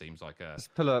there. It just seems like a...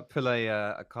 Just pull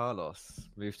a Carlos,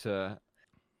 move to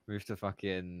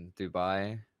fucking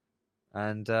Dubai,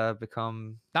 and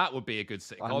become That would be a good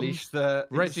sitcom. unleash the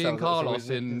Reggie and incels that's always Carlos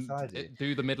in inside you.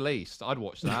 do the Middle East. I'd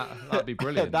watch that. That'd be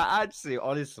brilliant. That actually,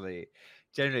 honestly,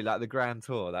 genuinely, like the Grand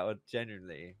Tour, that would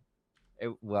genuinely.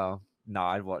 Well, no,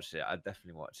 I'd watch it. I'd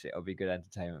definitely watch it. It'll be good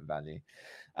entertainment value.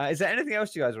 Is there anything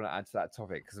else you guys want to add to that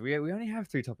topic? Because we only have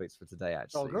 3 topics for today,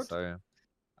 actually. good. So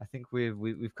I think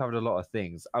we've covered a lot of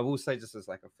things. I will say, just as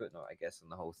like a footnote, I guess, on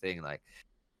the whole thing, like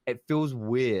it feels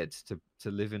weird to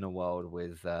live in a world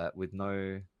with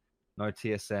no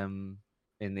TSM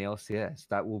in the LCS.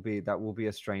 That will be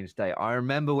a strange day. I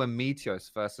remember when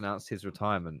Meteos first announced his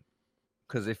retirement,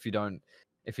 because if you're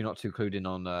not too clued in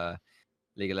on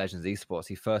League of Legends esports,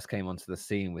 he first came onto the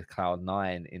scene with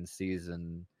Cloud9 in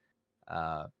season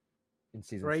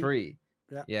 3.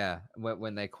 Yeah,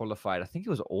 when they qualified. I think it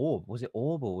was Orb. Was it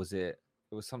Orb or was it?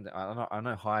 It was something. I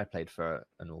know High played for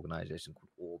an organization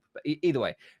called Orb, but either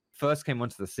way, first came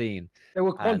onto the scene. They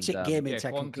were Quantic and, Gaming yeah,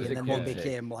 technically, Quantic, and then they Quantic.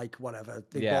 became like whatever.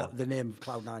 They Yeah. bought the name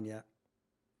Cloud9, yeah.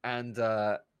 And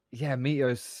yeah,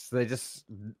 Meteos,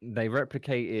 they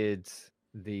replicated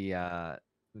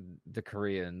the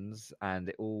Koreans, and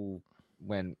it all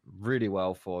went really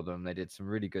well for them. They did some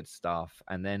really good stuff,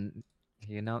 and then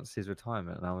he announced his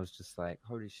retirement, and I was just like,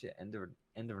 holy shit, end of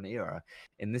an era.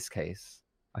 In this case,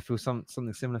 I feel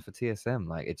something similar for TSM.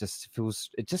 Like it just feels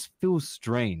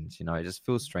strange, you know. It just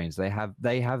feels strange. They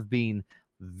have been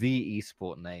the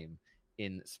esport name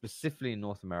specifically in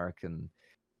North American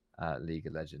League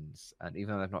of Legends, and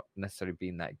even though they've not necessarily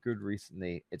been that good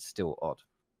recently, it's still odd.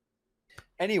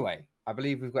 Anyway, I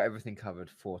believe we've got everything covered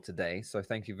for today. So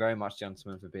thank you very much,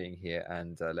 gentlemen, for being here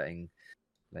and letting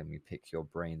me pick your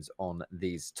brains on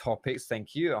these topics.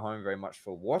 Thank you at home very much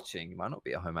for watching. You might not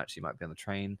be at home, actually. You might be on the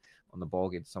train, on the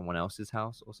bog, in someone else's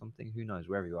house or something. Who knows?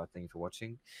 Wherever you are, thank you for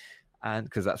watching. And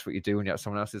because that's what you do when you're at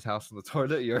someone else's house on the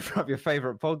toilet, you open up your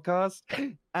favorite podcast.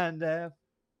 And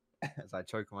as I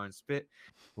choke on my own spit,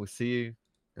 we'll see you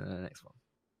in the next one.